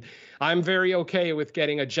 And I'm very okay with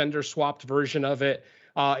getting a gender swapped version of it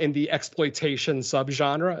in the exploitation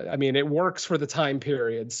subgenre. It works for the time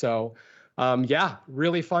period. So yeah,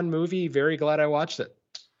 really fun movie. Very glad I watched it.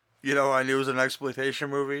 I knew it was an exploitation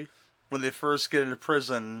movie when they first get into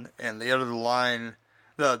prison and the end of the line,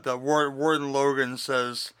 the Warden Logan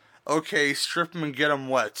says, "Okay, strip him and get him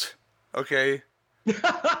wet." Okay,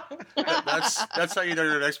 that's how you know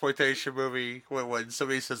you're an exploitation movie, when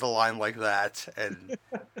somebody says a line like that, and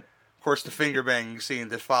of course the finger banging scene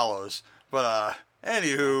that follows. But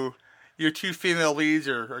anywho, your two female leads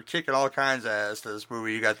are kicking all kinds of ass to this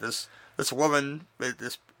movie. You got this woman,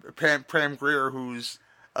 this Pam Grier, who's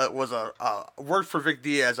worked for Vic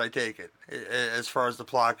Diaz, I take it, as far as the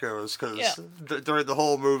plot goes, because during the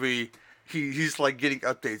whole movie, he's like getting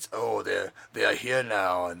updates. Oh, they're here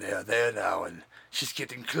now, and they're there now, and she's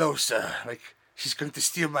getting closer. Like, she's going to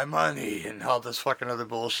steal my money, and all this fucking other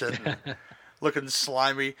bullshit. And looking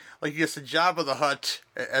slimy. Like, yes, the Jabba the Hutt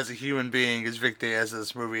as a human being is Vic Diaz in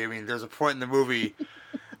this movie. There's a point in the movie.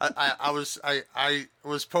 I was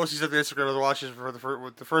posting something on Instagram. I was watching for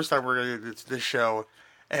the first time we're going to do this show,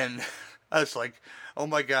 and I was like, "Oh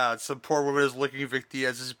my God! Some poor woman is licking Vic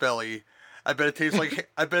Diaz's belly. I bet it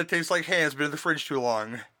tastes like hands been in the fridge too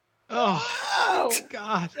long." Oh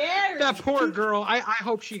God! That poor girl. I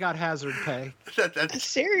hope she got hazard pay.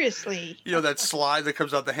 Seriously. That slide that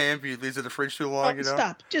comes out the hand, but leaves in the fridge too long.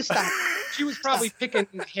 Stop! Just stop. She was probably picking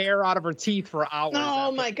hair out of her teeth for hours.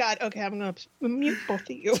 Oh my God! Okay, I'm gonna mute both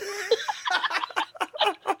of you.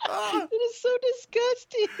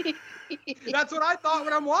 That's what I thought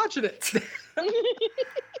when I'm watching it.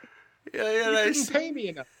 Yeah, nice. Didn't pay me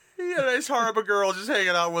enough. Yeah, nice horrible girl just hanging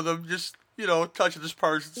out with him, just touching his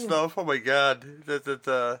parts and stuff. Oh my god,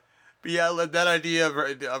 But yeah, that idea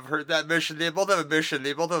of her that mission. They both have a mission.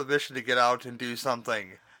 They both have a mission to get out and do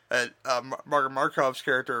something. And Margaret Markov's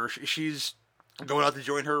character, she's going out to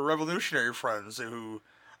join her revolutionary friends who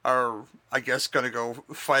are, I guess, going to go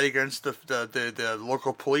fight against the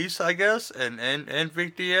local police, I guess, and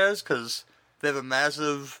Vic Diaz, because they have a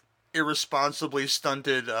massive, irresponsibly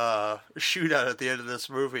stunted shootout at the end of this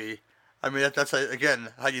movie. I mean, that's again,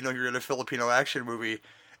 how you know you're in a Filipino action movie,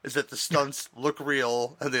 is that the stunts look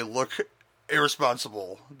real and they look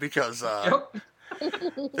irresponsible, because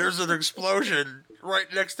there's an explosion right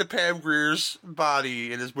next to Pam Grier's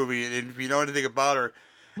body in this movie, and if you know anything about her,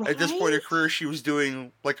 at this point in her career, she was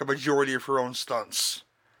doing like a majority of her own stunts.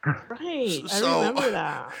 Right, I remember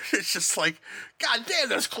that. It's just like, god damn,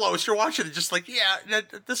 that's close. You're watching it just like, yeah,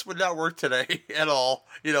 this would not work today at all,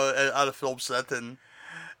 on a film set, and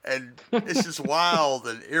it's just wild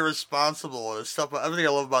and irresponsible and stuff. Everything I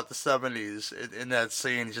love about the 70s in that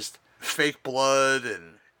scene, just fake blood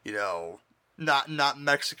and, not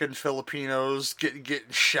Mexican Filipinos getting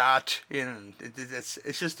shot, and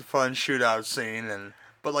it's just a fun shootout scene.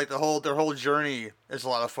 But like their whole journey is a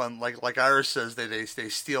lot of fun. Like Iris says, they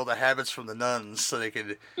steal the habits from the nuns so they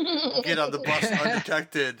can get on the bus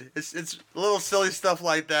undetected. It's little silly stuff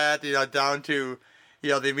like that, down to,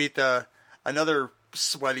 they meet another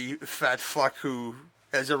sweaty fat fuck who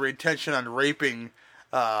has every intention on raping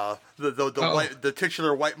the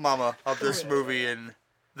titular white mama of this movie, and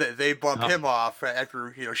they bump him off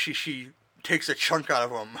after she takes a chunk out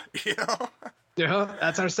of him. Yeah,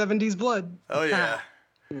 that's our 70s blood. Oh yeah.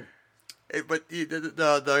 But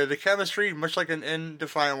the chemistry, much like in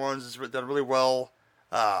Defiant Ones, is done really well.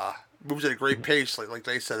 Moves at a great pace, like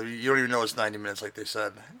they said. You don't even know it's 90 minutes, like they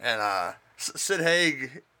said. And Sid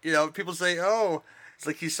Haig, people say, oh, it's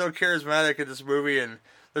like he's so charismatic in this movie. And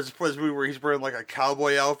there's a point in this movie where he's wearing like a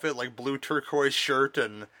cowboy outfit, like blue turquoise shirt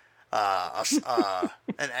and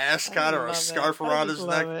an ascot or a scarf around his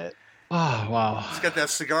neck. Oh wow! He's got that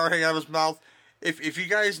cigar hanging out of his mouth. If you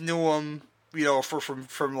guys knew him,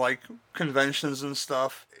 from like conventions and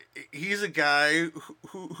stuff, he's a guy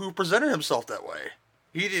who presented himself that way.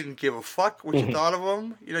 He didn't give a fuck what you thought of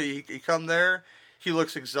him. You come there, he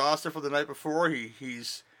looks exhausted from the night before.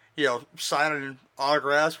 He's signing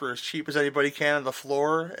autographs for as cheap as anybody can on the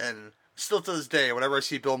floor, and still to this day, whenever I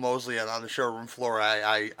see Bill Moseley on the showroom floor,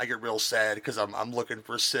 I get real sad because I'm looking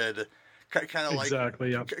for Sid. Kind of like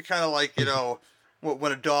exactly, yeah. Kind of like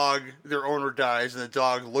when a dog, their owner dies, and the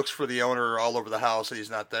dog looks for the owner all over the house and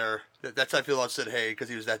he's not there. That's how I feel about Sid Haig, because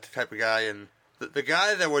he was that type of guy. And the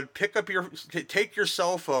guy that would take your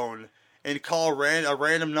cell phone and call a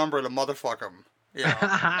random number to motherfuck him.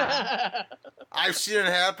 I've seen it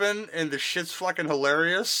happen, and the shit's fucking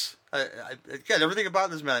hilarious. Again, everything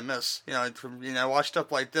about this man I miss. I watch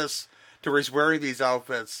stuff like this to where he's wearing these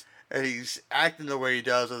outfits and he's acting the way he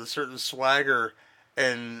does with a certain swagger,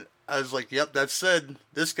 and I was like, yep, that's Sid.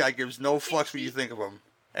 This guy gives no fucks what you think of him.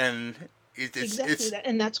 And exactly that.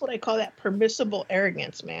 And that's what I call that permissible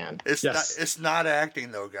arrogance, man. It's not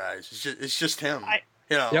acting, though, guys. It's just him. Right,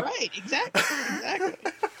 exactly.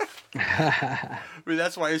 I mean,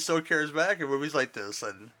 that's why he's so charismatic in movies like this.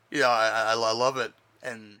 And, I love it.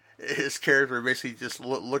 And his character basically just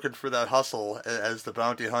looking for that hustle as the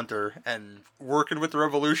bounty hunter and working with the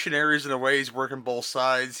revolutionaries in a way. He's working both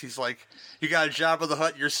sides. He's like, you got a job of the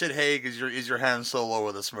hut. Your Sid Haig is your Han Solo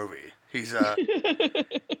of this movie. He's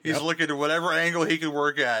looking at whatever angle he can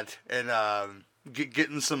work at and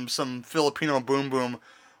getting some Filipino boom boom,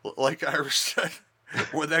 like I said.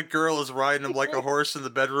 When that girl is riding him like a horse in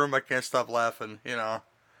the bedroom, I can't stop laughing.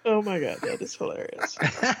 Oh my god, that is hilarious.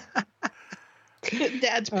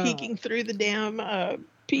 Dad's peeking through the damn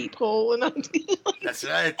peephole, and I'm that's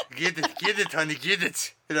right. Get it, honey, get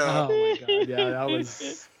it. Oh my god, yeah, that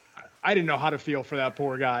was. I didn't know how to feel for that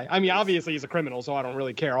poor guy. I mean, obviously he's a criminal, so I don't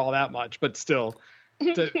really care all that much. But still,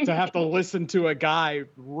 to have to listen to a guy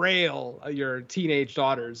rail your teenage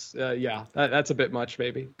daughters, that's a bit much,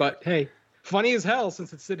 maybe. But hey, funny as hell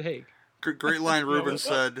since it's Sid Haig. Great line Ruben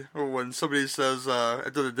said when somebody says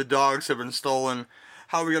the dogs have been stolen.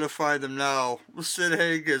 How are we going to find them now? Sid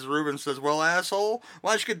Haig, as Ruben says, well, asshole,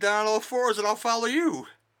 why don't you get down on all fours and I'll follow you?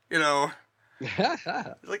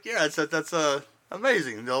 Like, yeah, that's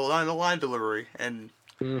amazing, the line delivery. And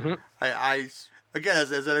I again,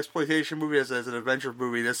 as an exploitation movie, as an adventure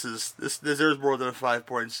movie, this deserves more than a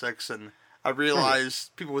 5.6. And I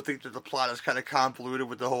realize people would think that the plot is kind of convoluted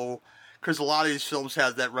with the whole, because a lot of these films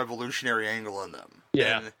have that revolutionary angle in them.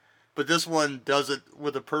 Yeah. And but this one does it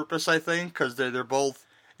with a purpose, I think, because they're both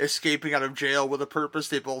escaping out of jail with a purpose.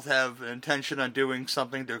 They both have an intention on doing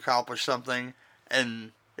something to accomplish something,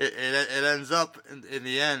 and it ends up in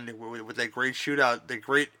the end with that great shootout, the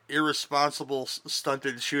great irresponsible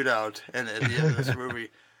stunted shootout, and at the end of this movie.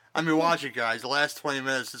 I mean, watch it, guys. The last 20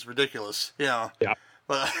 minutes is ridiculous, you know. Yeah.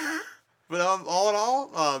 But all in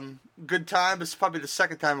all, good time. It's probably the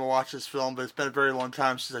second time I watched this film, but it's been a very long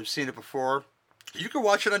time since I've seen it before. You can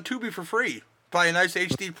watch it on Tubi for free. Probably a nice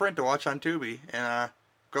HD print to watch on Tubi, and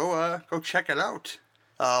go check it out.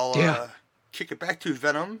 I'll kick it back to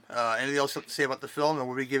Venom. Anything else to say about the film? And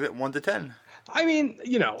we give it 1 to 10. I mean,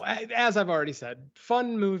 you know, as I've already said,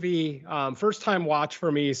 fun movie, first time watch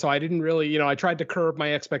for me. So I didn't really, you know, I tried to curb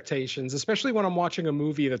my expectations, especially when I'm watching a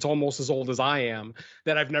movie that's almost as old as I am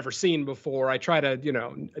that I've never seen before. I try to, you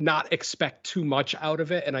know, not expect too much out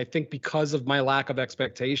of it. And I think because of my lack of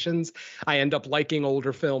expectations, I end up liking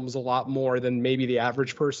older films a lot more than maybe the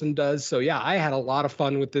average person does. So yeah, I had a lot of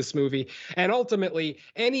fun with this movie. And ultimately,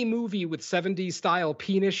 any movie with 70s style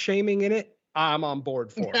penis shaming in it, I'm on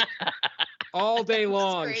board for it. All day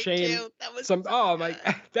long, Shane. That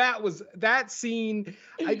scene.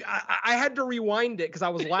 I had to rewind it because I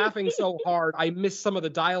was laughing so hard. I missed some of the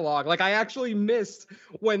dialogue. Like I actually missed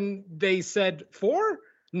when they said 4?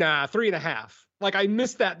 Nah, 3.5. Like I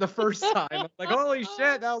missed that the first time. I'm like, holy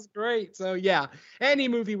shit, that was great. So yeah, any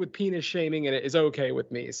movie with penis shaming in it is okay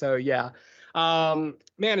with me. So yeah.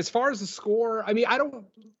 Man, as far as the score, I mean, I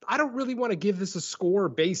don't really want to give this a score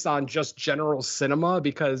based on just general cinema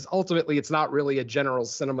because ultimately it's not really a general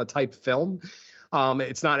cinema type film.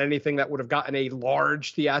 It's not anything that would have gotten a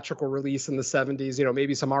large theatrical release in the 70s, you know,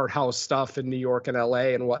 maybe some art house stuff in New York and LA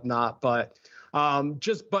and whatnot. But I'm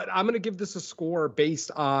going to give this a score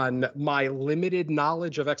based on my limited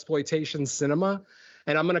knowledge of exploitation cinema.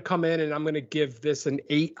 And I'm going to come in and I'm going to give this an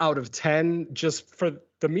 8 out of 10 just for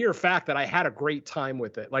the mere fact that I had a great time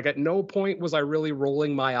with it. Like at no point was I really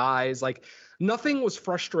rolling my eyes. Like nothing was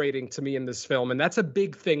frustrating to me in this film. And that's a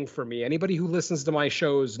big thing for me. Anybody who listens to my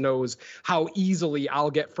shows knows how easily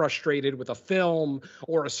I'll get frustrated with a film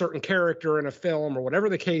or a certain character in a film or whatever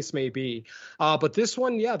the case may be. But this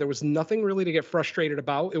one, yeah, there was nothing really to get frustrated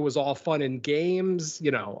about. It was all fun and games,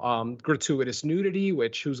 you know, gratuitous nudity,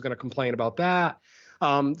 which who's going to complain about that?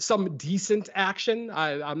 Some decent action.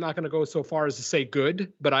 I'm not going to go so far as to say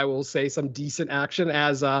good, but I will say some decent action.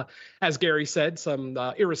 As Gary said, some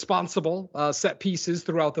irresponsible set pieces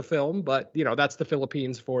throughout the film. But you know that's the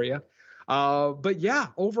Philippines for you. But yeah,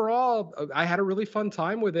 overall, I had a really fun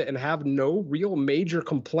time with it and have no real major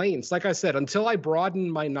complaints. Like I said, until I broaden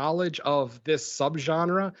my knowledge of this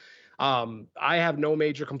subgenre, I have no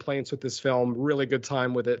major complaints with this film. Really good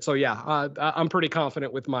time with it. So yeah, I'm pretty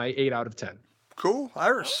confident with my 8 out of 10. Cool.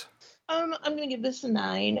 Iris? I'm going to give this a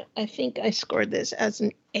 9. I think I scored this as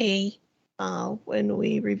an A when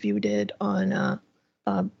we reviewed it on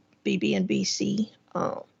BB and BC.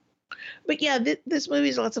 But yeah, this movie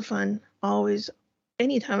is lots of fun. Always,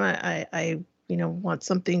 anytime I want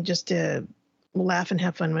something just to laugh and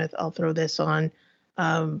have fun with, I'll throw this on.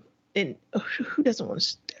 And who doesn't want to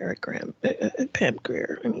stare at Pam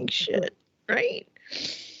Grier? I mean, shit, right?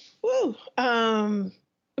 Woo.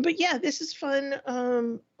 But yeah, this is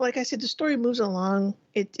fun. Like I said, the story moves along.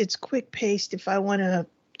 It's quick paced. If I want to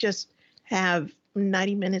just have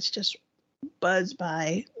 90 minutes just buzz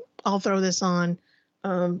by, I'll throw this on.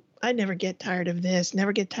 I never get tired of this.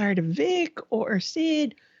 Never get tired of Vic or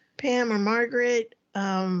Sid, Pam or Margaret.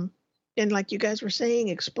 And like you guys were saying,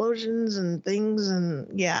 explosions and things.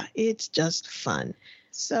 And yeah, it's just fun.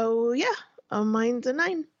 So yeah, mine's a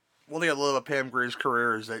 9. One thing I love about Pam Grier's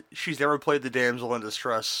career is that she's never played the damsel in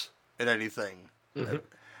distress in anything.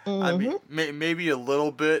 Mm-hmm. I mean, maybe a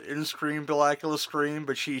little bit in Scream, Blackula Scream,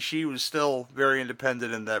 but she was still very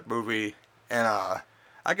independent in that movie. And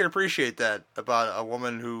I can appreciate that about a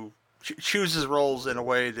woman who chooses roles in a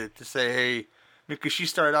way to say, hey, because she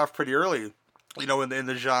started off pretty early, you know, in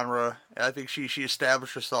the genre. And I think she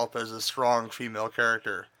established herself as a strong female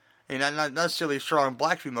character. And not necessarily a strong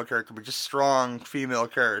black female character, but just strong female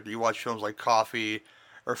character. You watch films like Coffee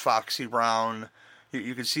or Foxy Brown.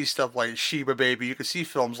 You can see stuff like Sheba Baby. You can see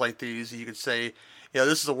films like these. And you could say, you know,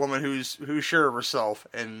 this is a woman who's sure of herself,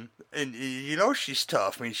 and you know she's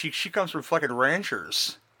tough. I mean, she comes from fucking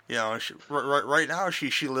ranchers. You know, right now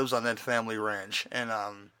she lives on that family ranch, and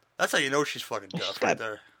that's how you know she's fucking tough right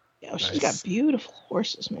there. Yeah, she's got beautiful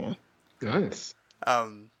horses, man. Nice.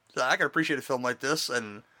 So I can appreciate a film like this,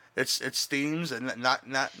 and its themes, and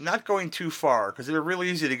not going too far, because it's really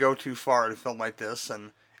easy to go too far in a film like this,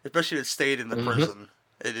 and especially if it stayed in the prison.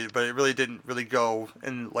 But it really didn't really go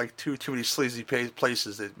in like too many sleazy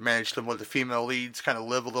places. It managed to let the female leads kind of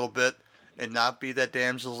live a little bit and not be that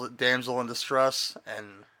damsel in distress.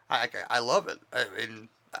 And I love it. I mean,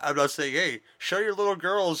 I'm not saying, hey, show your little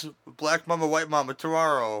girls Black Mama, White Mama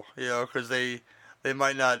tomorrow, because they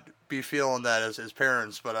might not be feeling that as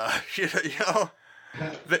parents. But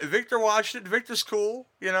Victor watched it. Victor's cool,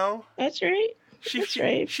 That's right.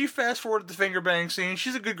 She fast forwarded the finger bang scene.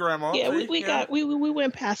 She's a good grandma. Yeah, we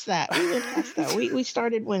went past that. We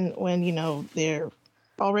started when they're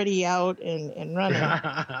already out and running. All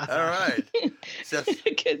right.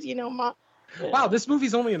 Because Wow, this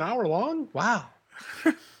movie's only an hour long. Wow.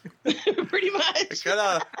 Pretty much.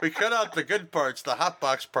 We cut out the good parts, the hot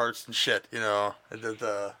box parts and shit. I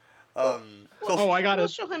got We'll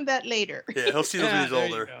show him that later. Yeah, he'll see those when he's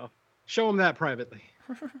older. Show him that privately.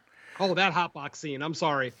 Oh, that hot box scene. I'm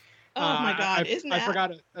sorry. Oh my God!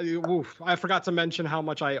 I forgot to mention how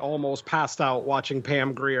much I almost passed out watching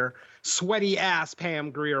Pam Grier, sweaty ass Pam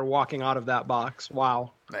Grier walking out of that box.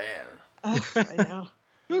 Wow, man. I know.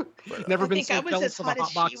 Never been so jealous of a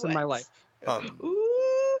hot box in my life.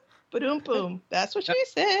 Ooh, ba-doom boom. That's what she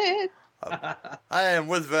said. I am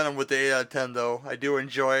with Venom with the 8 out of 10 though. I do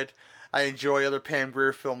enjoy it. I enjoy other Pam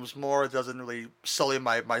Grier films more. It doesn't really sully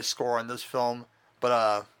my score on this film.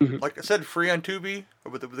 But like I said, free on Tubi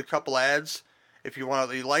with a couple ads. If you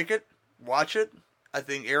like it, watch it. I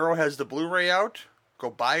think Arrow has the Blu-ray out.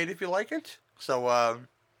 Go buy it if you like it. So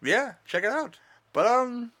yeah, check it out. But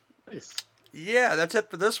nice. Yeah, that's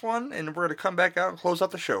it for this one, and we're gonna come back out and close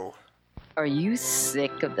out the show. Are you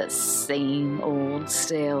sick of the same old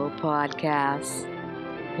stale podcasts?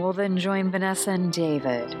 Well, then join Vanessa and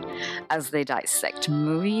David as they dissect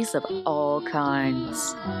movies of all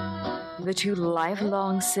kinds. The two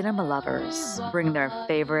lifelong cinema lovers bring their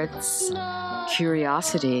favorites,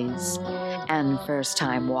 curiosities, and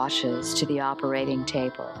first-time watches to the operating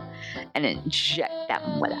table and inject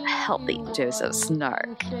them with a healthy dose of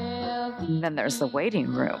snark. Then there's the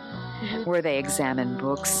waiting room, where they examine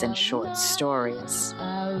books and short stories.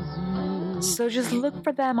 So just look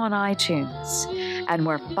for them on iTunes and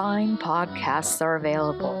where fine podcasts are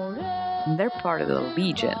available. They're part of the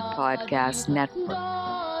Legion Podcast Network.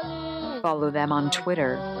 Follow them on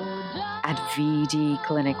Twitter at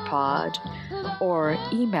VDClinicPod or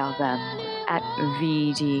email them at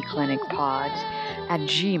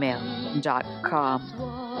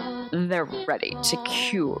vdclinicpod@gmail.com. They're ready to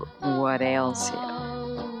cure what ails you.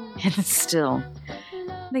 And still,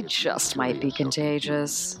 they just might be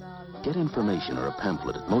contagious. Get information or a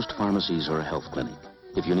pamphlet at most pharmacies or a health clinic.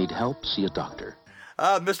 If you need help, see a doctor.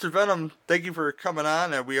 Mr. Venom, thank you for coming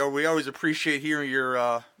on, and we always appreciate hearing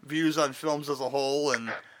your views on films as a whole.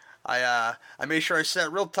 And I made sure I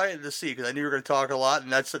sat real tight in the seat because I knew you were going to talk a lot,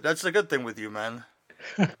 and that's a good thing with you, man.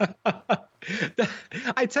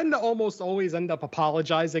 I tend to almost always end up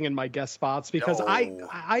apologizing in my guest spots because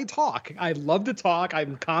I talk. I love to talk.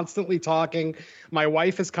 I'm constantly talking. My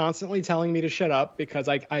wife is constantly telling me to shut up because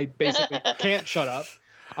I basically can't shut up.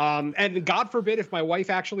 And God forbid if my wife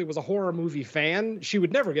actually was a horror movie fan, she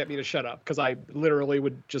would never get me to shut up because I literally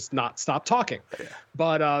would just not stop talking. Yeah.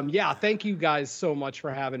 But yeah, thank you guys so much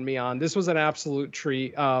for having me on. This was an absolute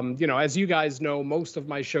treat. As you guys know, most of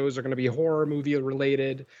my shows are going to be horror movie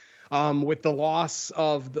related. With the loss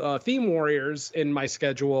of the Theme Warriors in my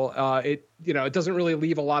schedule, it doesn't really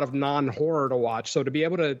leave a lot of non-horror to watch. So to be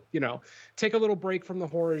able to, take a little break from the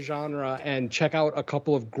horror genre and check out a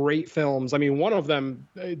couple of great films. I mean, one of them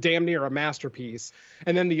damn near a masterpiece.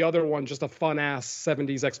 And then the other one, just a fun-ass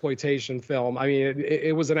 70s exploitation film. I mean,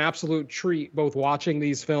 it was an absolute treat both watching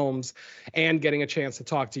these films and getting a chance to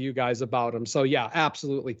talk to you guys about them. So yeah,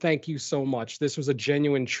 absolutely. Thank you so much. This was a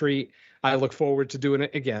genuine treat. I look forward to doing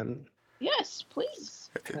it again. Yes, please.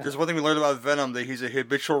 There's one thing we learned about Venom, that he's a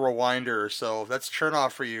habitual rewinder. So if that's a turn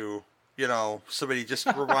off for you, somebody just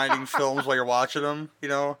rewinding films while you're watching them,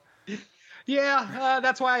 Yeah,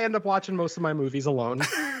 that's why I end up watching most of my movies alone.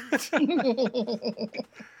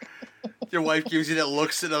 Your wife gives you that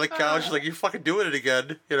look sitting on the couch like, you're fucking doing it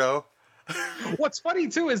again, What's funny,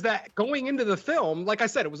 too, is that going into the film, like I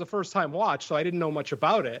said, it was a first-time watch, so I didn't know much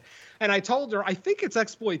about it. And I told her, I think it's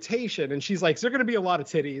exploitation. And she's like, is there going to be a lot of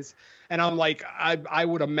titties? And I'm like, I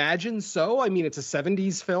would imagine so. I mean, it's a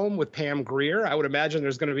 70s film with Pam Grier. I would imagine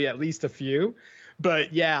there's going to be at least a few.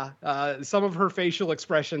 But yeah, some of her facial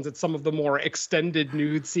expressions at some of the more extended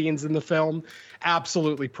nude scenes in the film,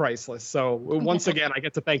 absolutely priceless. So once again, I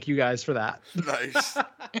get to thank you guys for that. Nice.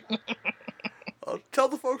 Tell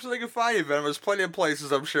the folks where they can find you, Venom. There's plenty of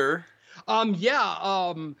places, I'm sure.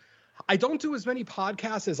 I I don't do as many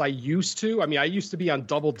podcasts as I used to. I mean, I used to be on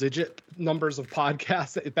double-digit numbers of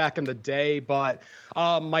podcasts back in the day, but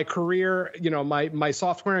my career, my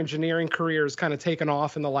software engineering career has kind of taken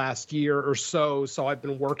off in the last year or so. So I've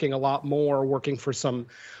been working a lot more, working for some,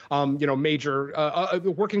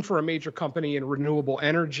 working for a major company in renewable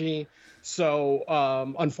energy. So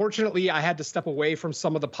unfortunately, I had to step away from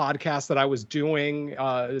some of the podcasts that I was doing.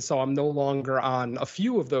 So I'm no longer on a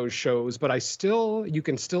few of those shows, but you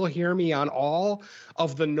can still hear me on all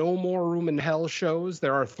of the No More Room in Hell shows.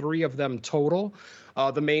 There are 3 of them total.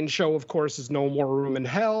 The main show, of course, is No More Room in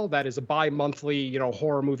Hell. That is a bi-monthly,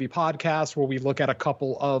 horror movie podcast where we look at a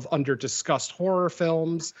couple of under-discussed horror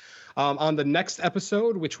films. On the next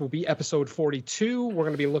episode, which will be episode 42, we're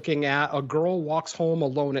going to be looking at A Girl Walks Home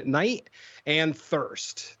Alone at Night and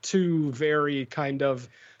Thirst. 2 very kind of,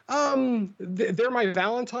 they're my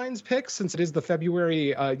Valentine's picks since it is the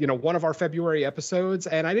February, one of our February episodes.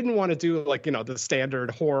 And I didn't want to do the standard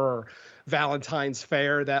horror Valentine's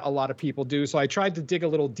fare that a lot of people do. So I tried to dig a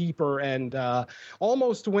little deeper and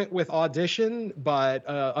almost went with Audition, but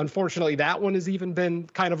unfortunately that one has even been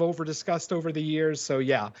kind of over discussed over the years. So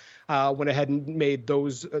yeah, went ahead and made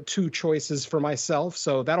those 2 choices for myself.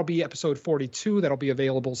 So that'll be episode 42. That'll be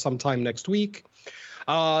available sometime next week.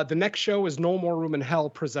 The next show is No More Room in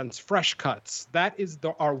Hell presents Fresh Cuts. That is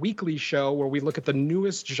our weekly show where we look at the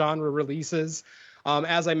newest genre releases.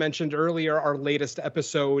 As I mentioned earlier, our latest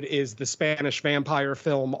episode is the Spanish vampire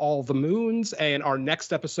film All the Moons, and our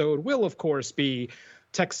next episode will, of course, be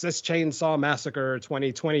Texas Chainsaw Massacre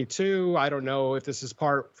 2022. I don't know if this is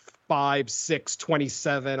part 5, 6,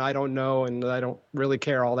 27. I don't know, and I don't really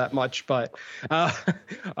care all that much, but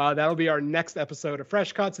that'll be our next episode of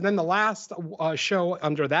Fresh Cuts. And then the last show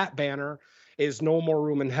under that banner is No More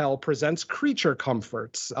Room in Hell presents Creature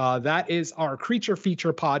Comforts. That is our creature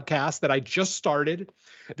feature podcast that I just started.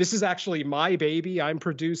 This is actually my baby. I'm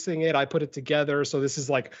producing it. I put it together. So this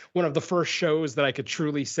is like one of the first shows that I could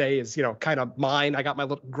truly say is, kind of mine. I got my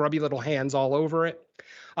little grubby little hands all over it.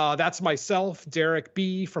 That's myself, Derek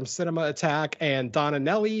B. from Cinema Attack, and Donna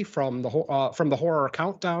Nelly from the Horror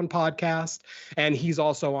Countdown podcast, and he's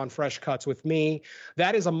also on Fresh Cuts with me.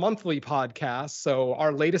 That is a monthly podcast, so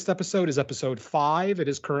our latest episode is episode 5. It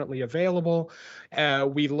is currently available.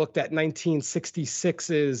 We looked at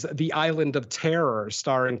 1966's The Island of Terror,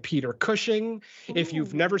 starring Peter Cushing. Ooh. If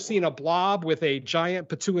you've never seen a blob with a giant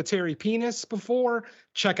pituitary penis before,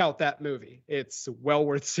 check out that movie. It's well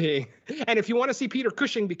worth seeing. And if you want to see Peter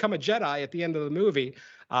Cushing become a Jedi at the end of the movie,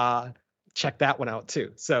 check that one out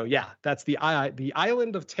too. So yeah, that's the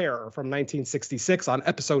Island of Terror from 1966 on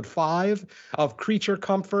episode 5 of Creature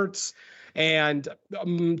Comforts. And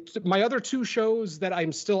my other 2 shows that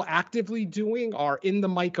I'm still actively doing are In the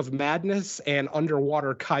Mic of Madness and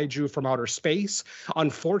Underwater Kaiju from Outer Space.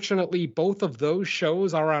 Unfortunately, both of those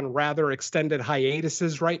shows are on rather extended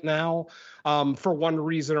hiatuses right now. For one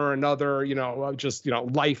reason or another,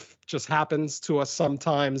 life just happens to us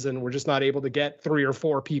sometimes, and we're just not able to get 3 or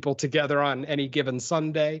 4 people together on any given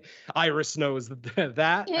Sunday. Iris knows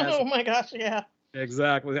that. Oh my gosh, yeah.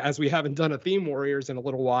 Exactly, as we haven't done a Theme Warriors in a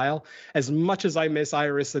little while. As much as I miss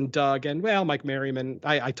Iris and Doug and, Mike Merriman,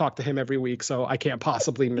 I talk to him every week, so I can't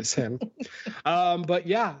possibly miss him. But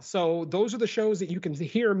yeah, so those are the shows that you can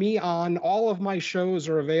hear me on. All of my shows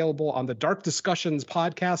are available on the Dark Discussions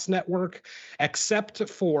podcast network, except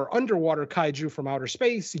for Underwater Kaiju from Outer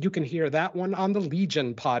Space. You can hear that one on the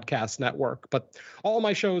Legion podcast network. But all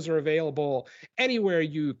my shows are available anywhere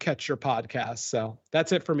you catch your podcasts. So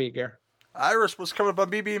that's it for me, Gare. Iris, what's coming up on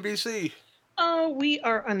BB&BC? We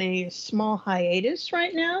are on a small hiatus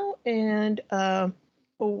right now, and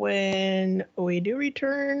when we do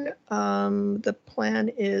return, the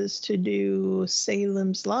plan is to do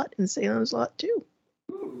Salem's Lot and Salem's Lot 2.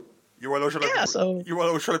 You want to know you want to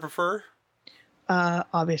know which one I prefer?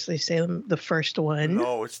 Obviously Salem, the first one.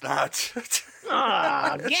 No, it's not.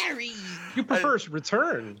 Gary, you prefer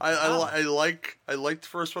Return. I like the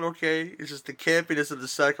first one. Okay, it's just the campiness of the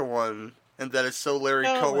second one, and that it's so Larry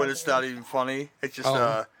Cohen. It's not even funny. It's just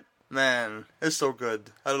man, it's so good.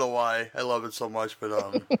 I don't know why I love it so much,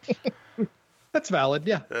 but that's valid.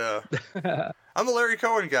 Yeah. Yeah. I'm a Larry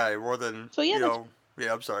Cohen guy more than Yeah,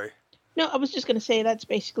 I'm sorry. No, I was just going to say that's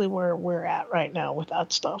basically where we're at right now with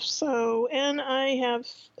that stuff. So, and I have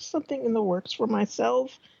something in the works for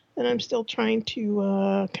myself, and I'm still trying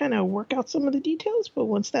to kind of work out some of the details. But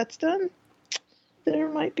once that's done, there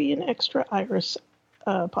might be an extra Iris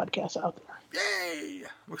podcast out there. Yay!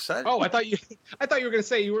 I'm excited. Oh, I thought you were going to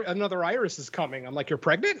say another Iris is coming. I'm like, you're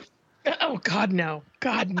pregnant? Oh God, no!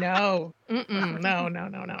 God, no! No!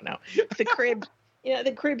 The Yeah,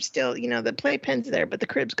 the crib's still, the playpen's there, but the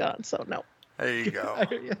crib's gone, so no. There you go.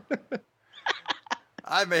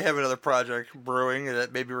 I may have another project brewing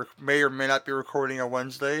that may or may not be recording on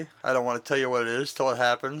Wednesday. I don't want to tell you what it is till it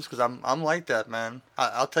happens, because I'm like that, man.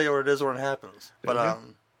 I'll tell you what it is when it happens. But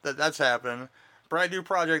that's happening. Brand new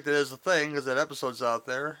project that is a thing, is that episode's out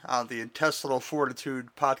there on the Intestinal Fortitude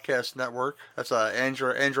Podcast Network. That's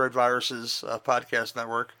Android Virus's podcast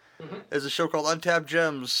network. There's a show called Untapped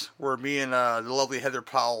Gems, where me and the lovely Heather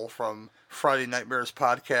Powell from Friday Nightmares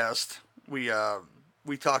podcast,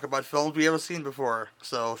 we talk about films we haven't seen before.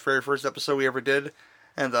 So, very first episode we ever did,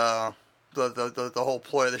 and the whole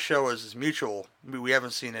ploy of the show is mutual. We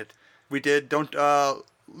haven't seen it. We did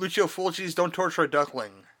Lucio Fulci's Don't Torture a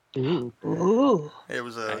Duckling. Ooh. It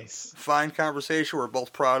was a fine conversation we're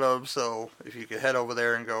both proud of, so if you could head over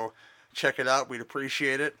there and go check it out, we'd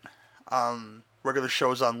appreciate it. Regular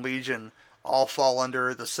shows on Legion all fall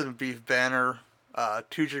under the Cinema Beef banner.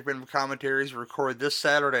 2 minute commentaries record this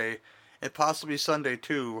Saturday and possibly Sunday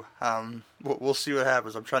too. We'll see what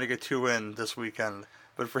happens. I'm trying to get 2 in this weekend,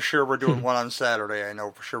 but for sure we're doing one on Saturday. I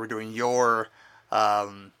know for sure we're doing your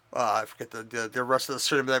I forget the rest of the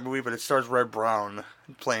story of that movie, but it stars Red Brown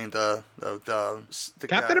playing the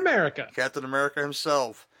Captain America. Captain America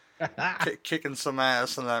himself, kicking some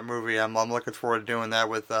ass in that movie. I'm looking forward to doing that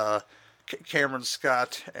with Cameron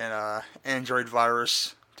Scott and Android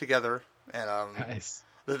Virus together. And nice.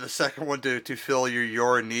 The second one to fill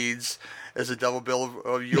your needs is a double bill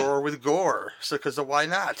of your with gore. So, because why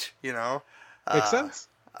not? Makes sense.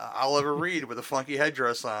 Oliver Reed with a funky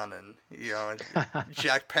headdress on, and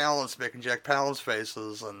Jack Palance making Jack Palance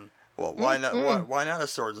faces, and why not? Why not a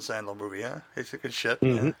Swords and Sandal movie? Huh? It's a good shit.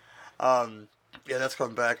 Mm-hmm. Yeah, that's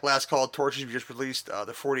coming back. Last Call of Torches, we just released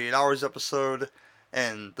the 48 Hours episode,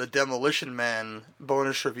 and the Demolition Man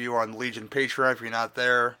bonus review on Legion Patreon. If you're not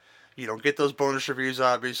there, you don't get those bonus reviews,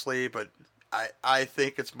 obviously, but I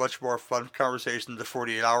think it's much more fun conversation than the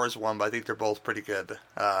 48 Hours one, but I think they're both pretty good.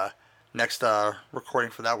 Next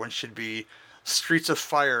recording for that one should be Streets of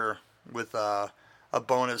Fire with a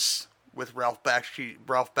bonus with Ralph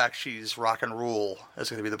Bakshi's Rock and Roll. That's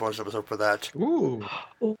going to be the bonus episode for that. Ooh.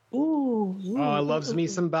 Ooh. Oh, I loves me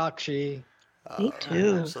some Bakshi. Me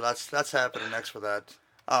too. So that's happening next for that.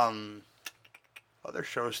 Other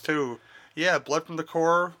shows too. Yeah, Blood from the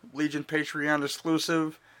Core, Legion Patreon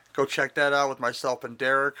exclusive. Go check that out with myself and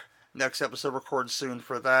Derek. Next episode recorded soon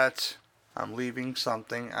for that. I'm leaving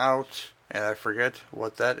something out, and I forget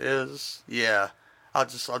what that is. Yeah, I'll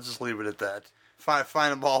just leave it at that.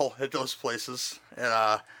 Find them all at those places, and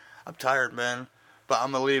I'm tired, man. But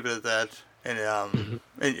I'm gonna leave it at that, and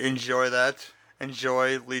enjoy that.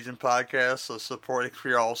 Enjoy Legion Podcast. So support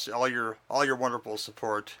for all your wonderful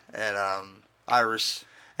support, and Iris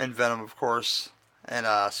and Venom, of course, and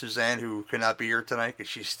Suzanne, who could not be here tonight because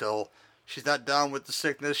she's not down with the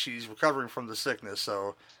sickness. She's recovering from the sickness,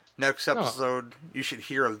 so. Next episode you should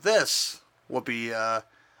hear of this will be our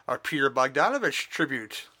Peter Bogdanovich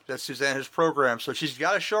tribute that Suzanne has programmed. So she's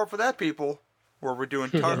got to show up for that, people. Where we're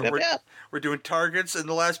doing we're doing targets in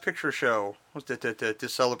the Last Picture Show to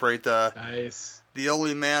celebrate the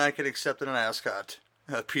only man I could accept in an ascot,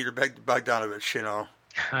 Peter Bogdanovich.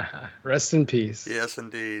 Rest in peace. Yes,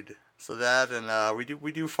 indeed. So that, and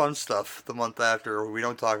we do fun stuff the month after. We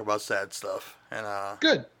don't talk about sad stuff. And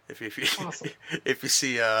good. If you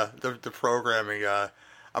see the programming,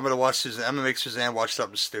 I'm gonna watch Suzanne. I'm gonna make Suzanne watch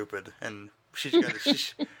something stupid, and she's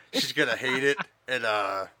gonna hate it. And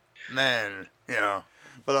man,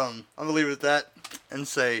 But I'm gonna leave it at that and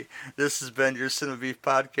say this has been your Cinema Beef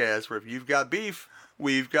podcast. Where if you've got beef,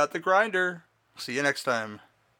 we've got the grinder. See you next time.